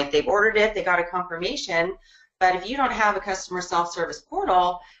this point. They've ordered it, they got a confirmation, but if you don't have a customer self-service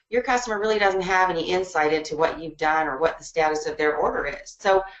portal, your customer really doesn't have any insight into what you've done or what the status of their order is.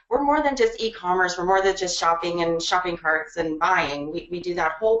 So we're more than just e-commerce, we're more than just shopping and shopping carts and buying. We do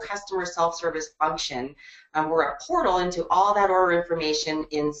that whole customer self-service function. We're a portal into all that order information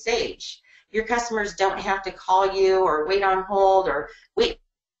in Sage. Your customers don't have to call you or wait on hold or wait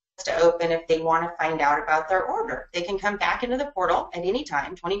to open if they want to find out about their order. They can come back into the portal at any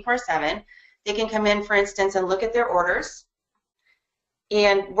time, 24/7. They can come in, for instance, and look at their orders.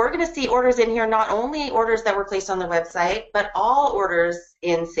 And we're going to see orders in here, not only orders that were placed on the website, but all orders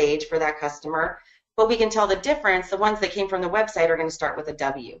in Sage for that customer. But we can tell the difference. The ones that came from the website are going to start with a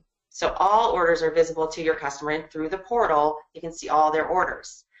W. So all orders are visible to your customer, and through the portal, you can see all their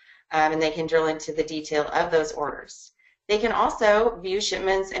orders. And they can drill into the detail of those orders. They can also view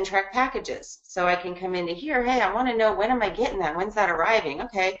shipments and track packages. So I can come into here, hey, I want to know when am I getting that? When's that arriving?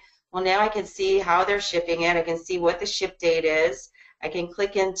 Okay, well now I can see how they're shipping it. I can see what the ship date is. I can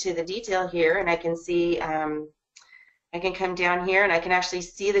click into the detail here and I can see, I can come down here and I can actually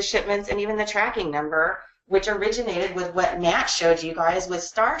see the shipments and even the tracking number, which originated with what Matt showed you guys with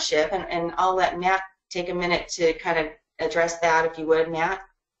Starship. And I'll let Matt take a minute to kind of address that, if you would, Matt.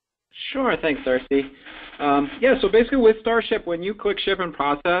 Sure, thanks, Darcy. Yeah, so basically with Starship, when you click Ship and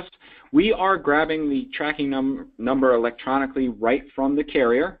Process, we are grabbing the tracking number electronically right from the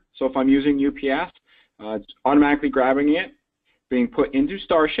carrier. So if I'm using UPS, it's automatically grabbing it, being put into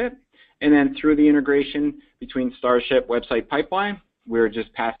Starship, and then through the integration between Starship Website Pipeline, we're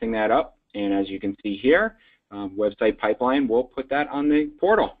just passing that up. And as you can see here, Website Pipeline will put that on the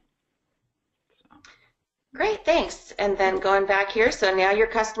portal. Great, thanks. And then going back here, so now your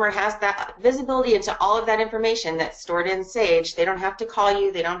customer has that visibility into all of that information that's stored in Sage. They don't have to call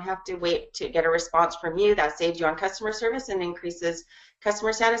you. They don't have to wait to get a response from you. That saves you on customer service and increases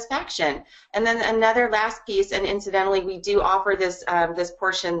customer satisfaction. And then another last piece, and incidentally, we do offer this, this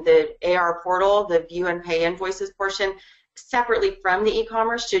portion, the AR portal, the view and pay invoices portion, separately from the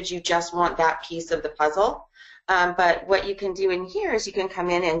e-commerce should you just want that piece of the puzzle. But what you can do in here is you can come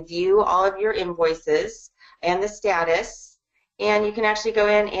in and view all of your invoices and the status, and you can actually go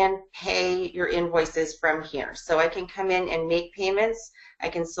in and pay your invoices from here. So I can come in and make payments. I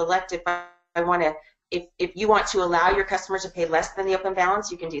can select if I want to, if you want to allow your customers to pay less than the open balance,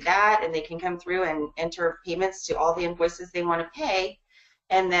 you can do that, and they can come through and enter payments to all the invoices they want to pay.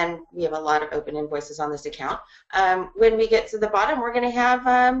 And then we have a lot of open invoices on this account. When we get to the bottom, we're going to have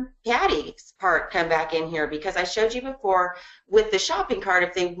Patty's part come back in here, because I showed you before with the shopping cart,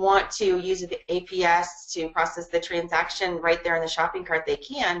 if they want to use the APS to process the transaction right there in the shopping cart, they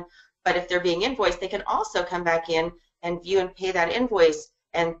can. But if they're being invoiced, they can also come back in and view and pay that invoice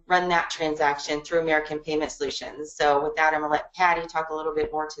and run that transaction through American Payment Solutions. So with that, I'm going to let Patty talk a little bit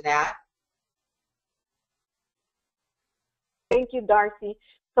more to that. Thank you, Darcy.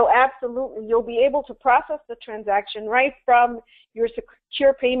 So absolutely, you'll be able to process the transaction right from your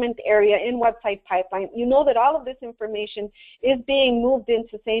secure payment area in Website Pipeline. You know that all of this information is being moved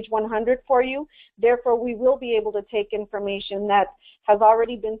into Sage 100 for you. Therefore, we will be able to take information that has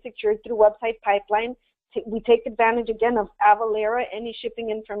already been secured through Website Pipeline. We take advantage, again, of Avalara, any shipping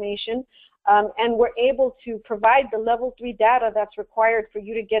information, and we're able to provide the level 3 data that's required for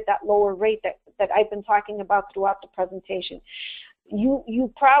you to get that lower rate that I've been talking about throughout the presentation.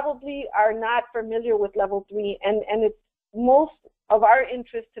 You probably are not familiar with level 3, and it's most of our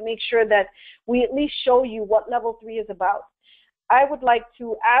interest to make sure that we at least show you what level 3 is about. I would like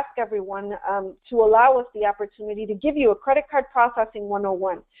to ask everyone to allow us the opportunity to give you a credit card processing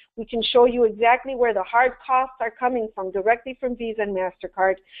 101. We can show you exactly where the hard costs are coming from, directly from Visa and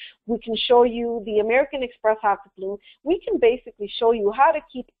MasterCard. We can show you the American Express Blue. We can basically show you how to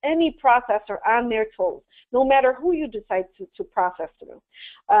keep any processor on their toes, no matter who you decide to process through.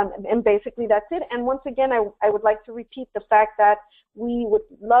 And basically that's it. And once again, I would like to repeat the fact that we would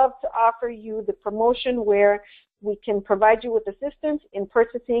love to offer you the promotion where we can provide you with assistance in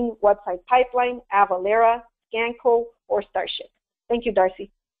purchasing Website Pipeline, Avalara, Scanco, or Starship. Thank you,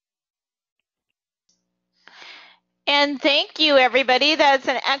 Darcy. And thank you, everybody. That's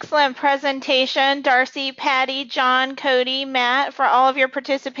an excellent presentation. Darcy, Patty, John, Cody, Matt, for all of your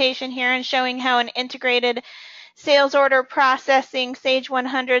participation here and showing how an integrated sales order processing Sage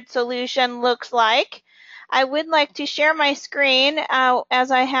 100 solution looks like. I would like to share my screen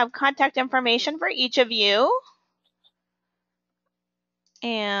as I have contact information for each of you.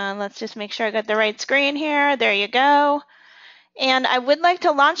 And let's just make sure I got the right screen here. There you go. And I would like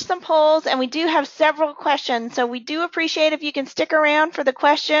to launch some polls, and we do have several questions. So we do appreciate if you can stick around for the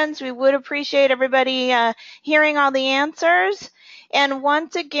questions. We would appreciate everybody hearing all the answers. And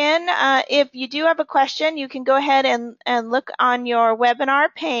once again, if you do have a question, you can go ahead and look on your webinar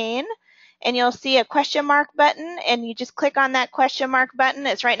pane, and you'll see a question mark button, and you just click on that question mark button.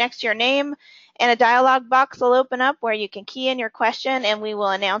 It's right next to your name, and a dialog box will open up where you can key in your question, and we will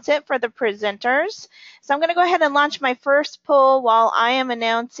announce it for the presenters. So I'm going to go ahead and launch my first poll while I am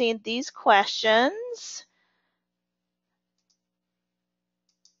announcing these questions.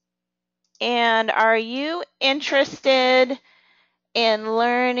 And are you interested in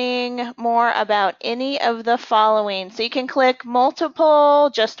learning more about any of the following? So you can click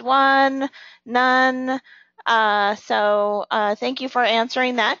multiple, just one, none. Thank you for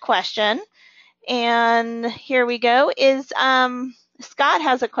answering that question. And here we go. Scott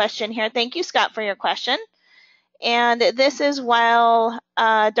has a question here. Thank you, Scott, for your question. And this is while,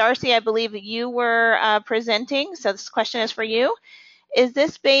 Darcy, I believe you were presenting. So this question is for you. Is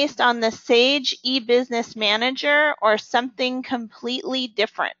this based on the Sage eBusiness Manager or something completely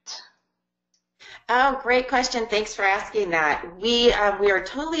different? Oh, great question. Thanks for asking that. We are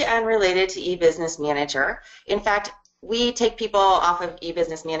totally unrelated to eBusiness Manager. In fact, we take people off of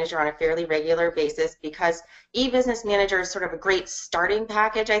eBusiness Manager on a fairly regular basis because eBusiness Manager is sort of a great starting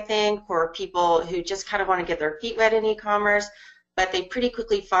package, I think, for people who just kind of want to get their feet wet in e-commerce, but they pretty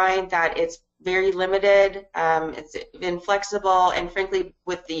quickly find that it's very limited, it's inflexible, and frankly,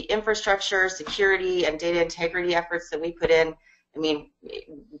 with the infrastructure, security, and data integrity efforts that we put in, I mean,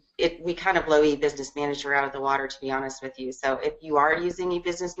 we kind of blow eBusiness Manager out of the water, to be honest with you. So if you are using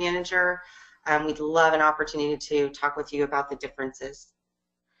eBusiness Manager, we'd love an opportunity to talk with you about the differences.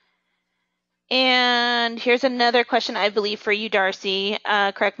 And here's another question, I believe, for you, Darcy.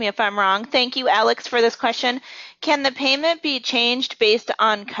 Correct me if I'm wrong. Thank you, Alex, for this question. Can the payment be changed based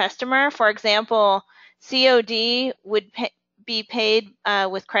on customer? For example, COD would be paid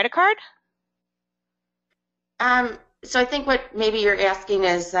with credit card? So I think what maybe you're asking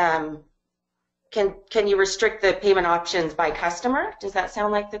is, can you restrict the payment options by customer? Does that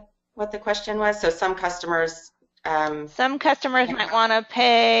sound like what the question was? So some customers might want to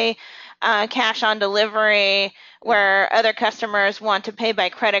pay cash on delivery, where other customers want to pay by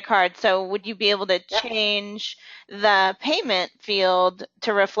credit card. So would you be able to change the payment field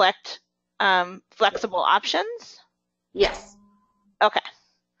to reflect flexible options? Yes. Okay.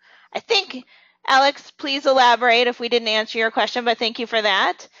 I think, Alex, please elaborate if we didn't answer your question, but thank you for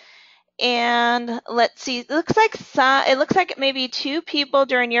that. And let's see, it looks like maybe two people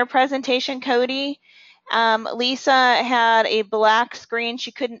during your presentation, Cody. Lisa had a black screen.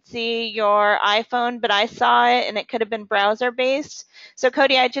 She couldn't see your iPhone, but I saw it, and it could have been browser-based. So,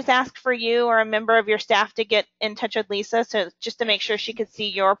 Cody, I just asked for you or a member of your staff to get in touch with Lisa, so just to make sure she could see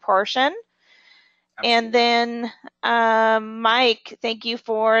your portion. And then, Mike, thank you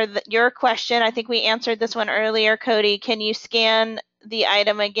for your question. I think we answered this one earlier. Cody, can you scan the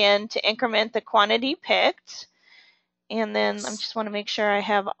item again to increment the quantity picked? And then I just want to make sure I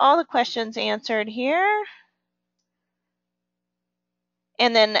have all the questions answered here.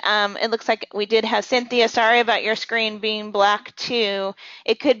 And then it looks like we did have Cynthia. Sorry about your screen being black too.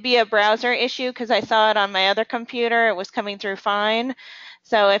 It could be a browser issue because I saw it on my other computer. It was coming through fine.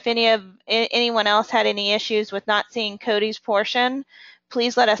 So if anyone else had any issues with not seeing Cody's portion,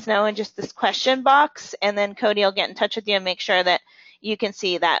 please let us know in just this question box, and then Cody will get in touch with you and make sure that you can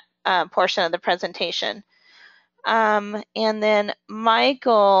see that portion of the presentation. And then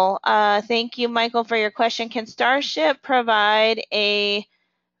Michael, thank you, Michael, for your question. Can Starship provide a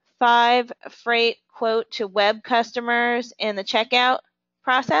 5 freight quote to web customers in the checkout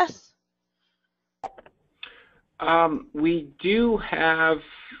process? We do have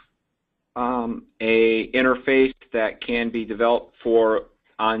a interface that can be developed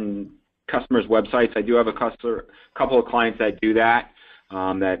on customers' websites. I do have a couple of clients that do that,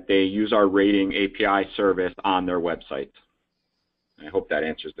 that they use our rating API service on their websites. I hope that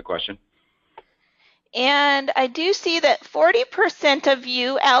answers the question. And I do see that 40% of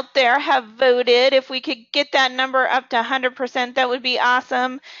you out there have voted. If we could get that number up to 100%, that would be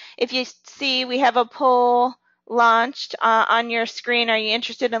awesome. If you see, we have a poll launched on your screen. Are you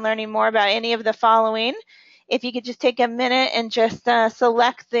interested in learning more about any of the following? If you could just take a minute and just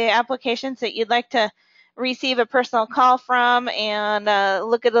select the applications that you'd like to receive a personal call from and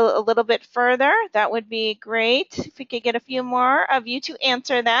look at a little bit further, that would be great. If we could get a few more of you to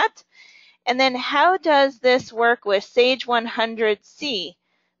answer that. And then how does this work with Sage 100C,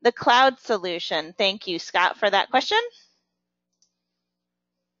 the cloud solution? Thank you, Scott, for that question.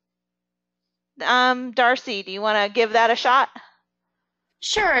 Darcy, do you want to give that a shot?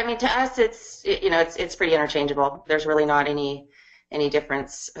 Sure. I mean, to us, it's pretty interchangeable. There's really not any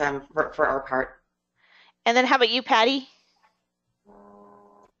difference for our part. And then how about you, Patty?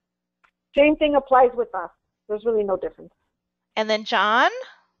 Same thing applies with us. There's really no difference. And then John?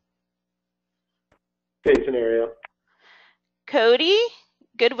 Same scenario. Cody,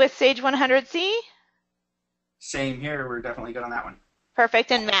 good with Sage 100C? Same here. We're definitely good on that one.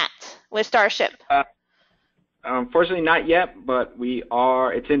 Perfect. And Matt with Starship? Unfortunately, not yet, but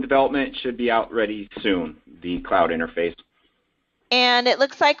it's in development. Should be out ready soon, the cloud interface. And it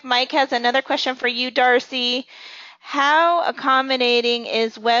looks like Mike has another question for you, Darcy. How accommodating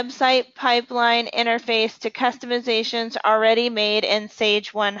is website pipeline interface to customizations already made in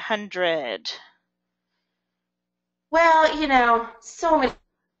Sage 100? Well, so many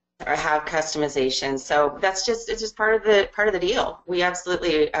have customization, so it's just part of the deal. We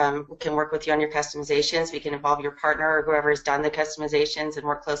absolutely can work with you on your customizations. We can involve your partner or whoever has done the customizations and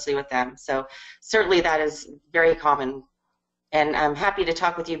work closely with them. So certainly that is very common, and I'm happy to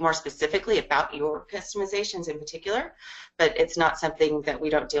talk with you more specifically about your customizations in particular, but it's not something that we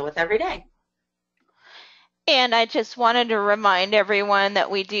don't deal with every day. And I just wanted to remind everyone that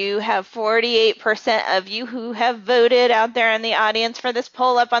we do have 48% of you who have voted out there in the audience for this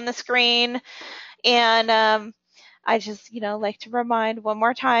poll up on the screen. And I just, like to remind one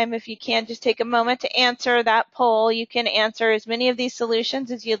more time, if you can just take a moment to answer that poll. You can answer as many of these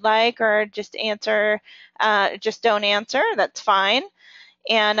solutions as you'd like, or just don't answer. That's fine.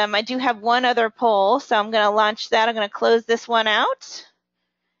 And I do have one other poll, so I'm going to launch that. I'm going to close this one out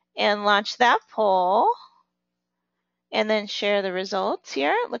and launch that poll, and then share the results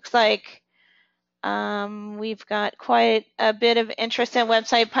here. It looks like we've got quite a bit of interest in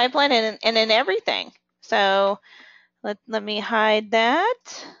website pipeline and in everything. So let me hide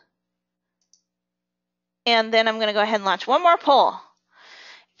that. And then I'm going to go ahead and launch one more poll.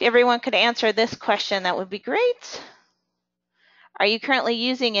 If everyone could answer this question, that would be great. Are you currently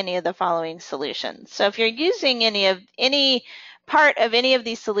using any of the following solutions? So if you're using any part of any of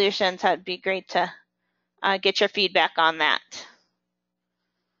these solutions, that would be great to get your feedback on that.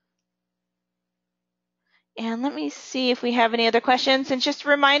 And let me see if we have any other questions. And just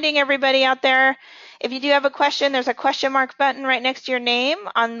reminding everybody out there, if you do have a question, there's a question mark button right next to your name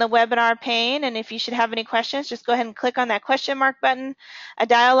on the webinar pane. And if you should have any questions, just go ahead and click on that question mark button. A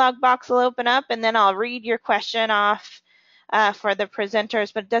dialog box will open up, and then I'll read your question off for the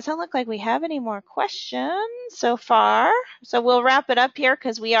presenters. But it doesn't look like we have any more questions so far. So we'll wrap it up here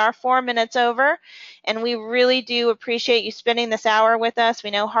because we are 4 minutes over. And we really do appreciate you spending this hour with us.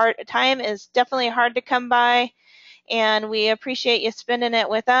 We know time is definitely hard to come by, and we appreciate you spending it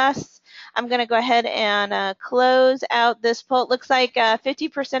with us. I'm going to go ahead and close out this poll. It looks like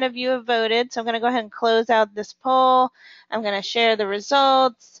 50% of you have voted, so I'm going to go ahead and close out this poll. I'm going to share the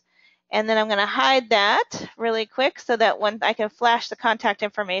results, and then I'm going to hide that really quick so that when I can flash the contact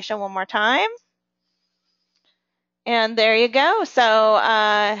information one more time. And there you go. So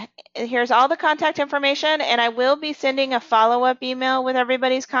here's all the contact information, and I will be sending a follow-up email with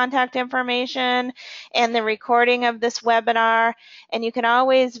everybody's contact information and the recording of this webinar. And you can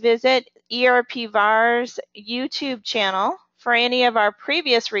always visit ERPVAR's YouTube channel for any of our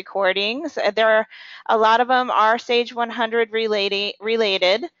previous recordings. A lot of them are Sage 100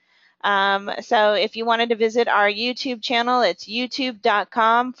 related. So if you wanted to visit our YouTube channel, it's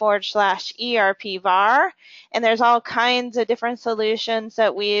youtube.com/ERPVAR. And there's all kinds of different solutions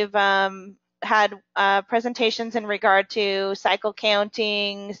that we've had presentations in regard to cycle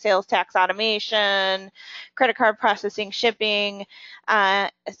counting, sales tax automation, credit card processing, shipping,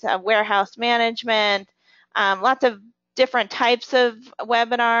 warehouse management, lots of different types of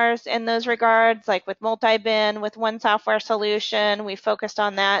webinars in those regards, like with multi-bin, with one software solution. We focused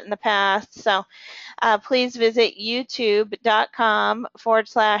on that in the past. So please visit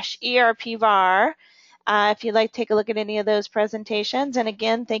youtube.com/ERPVAR if you'd like to take a look at any of those presentations. And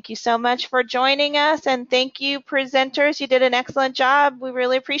again, thank you so much for joining us. And thank you, presenters. You did an excellent job. We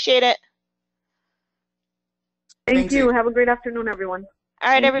really appreciate it. Thank you. Have a great afternoon, everyone. All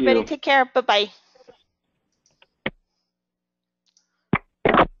right, everybody, take care. Bye-bye.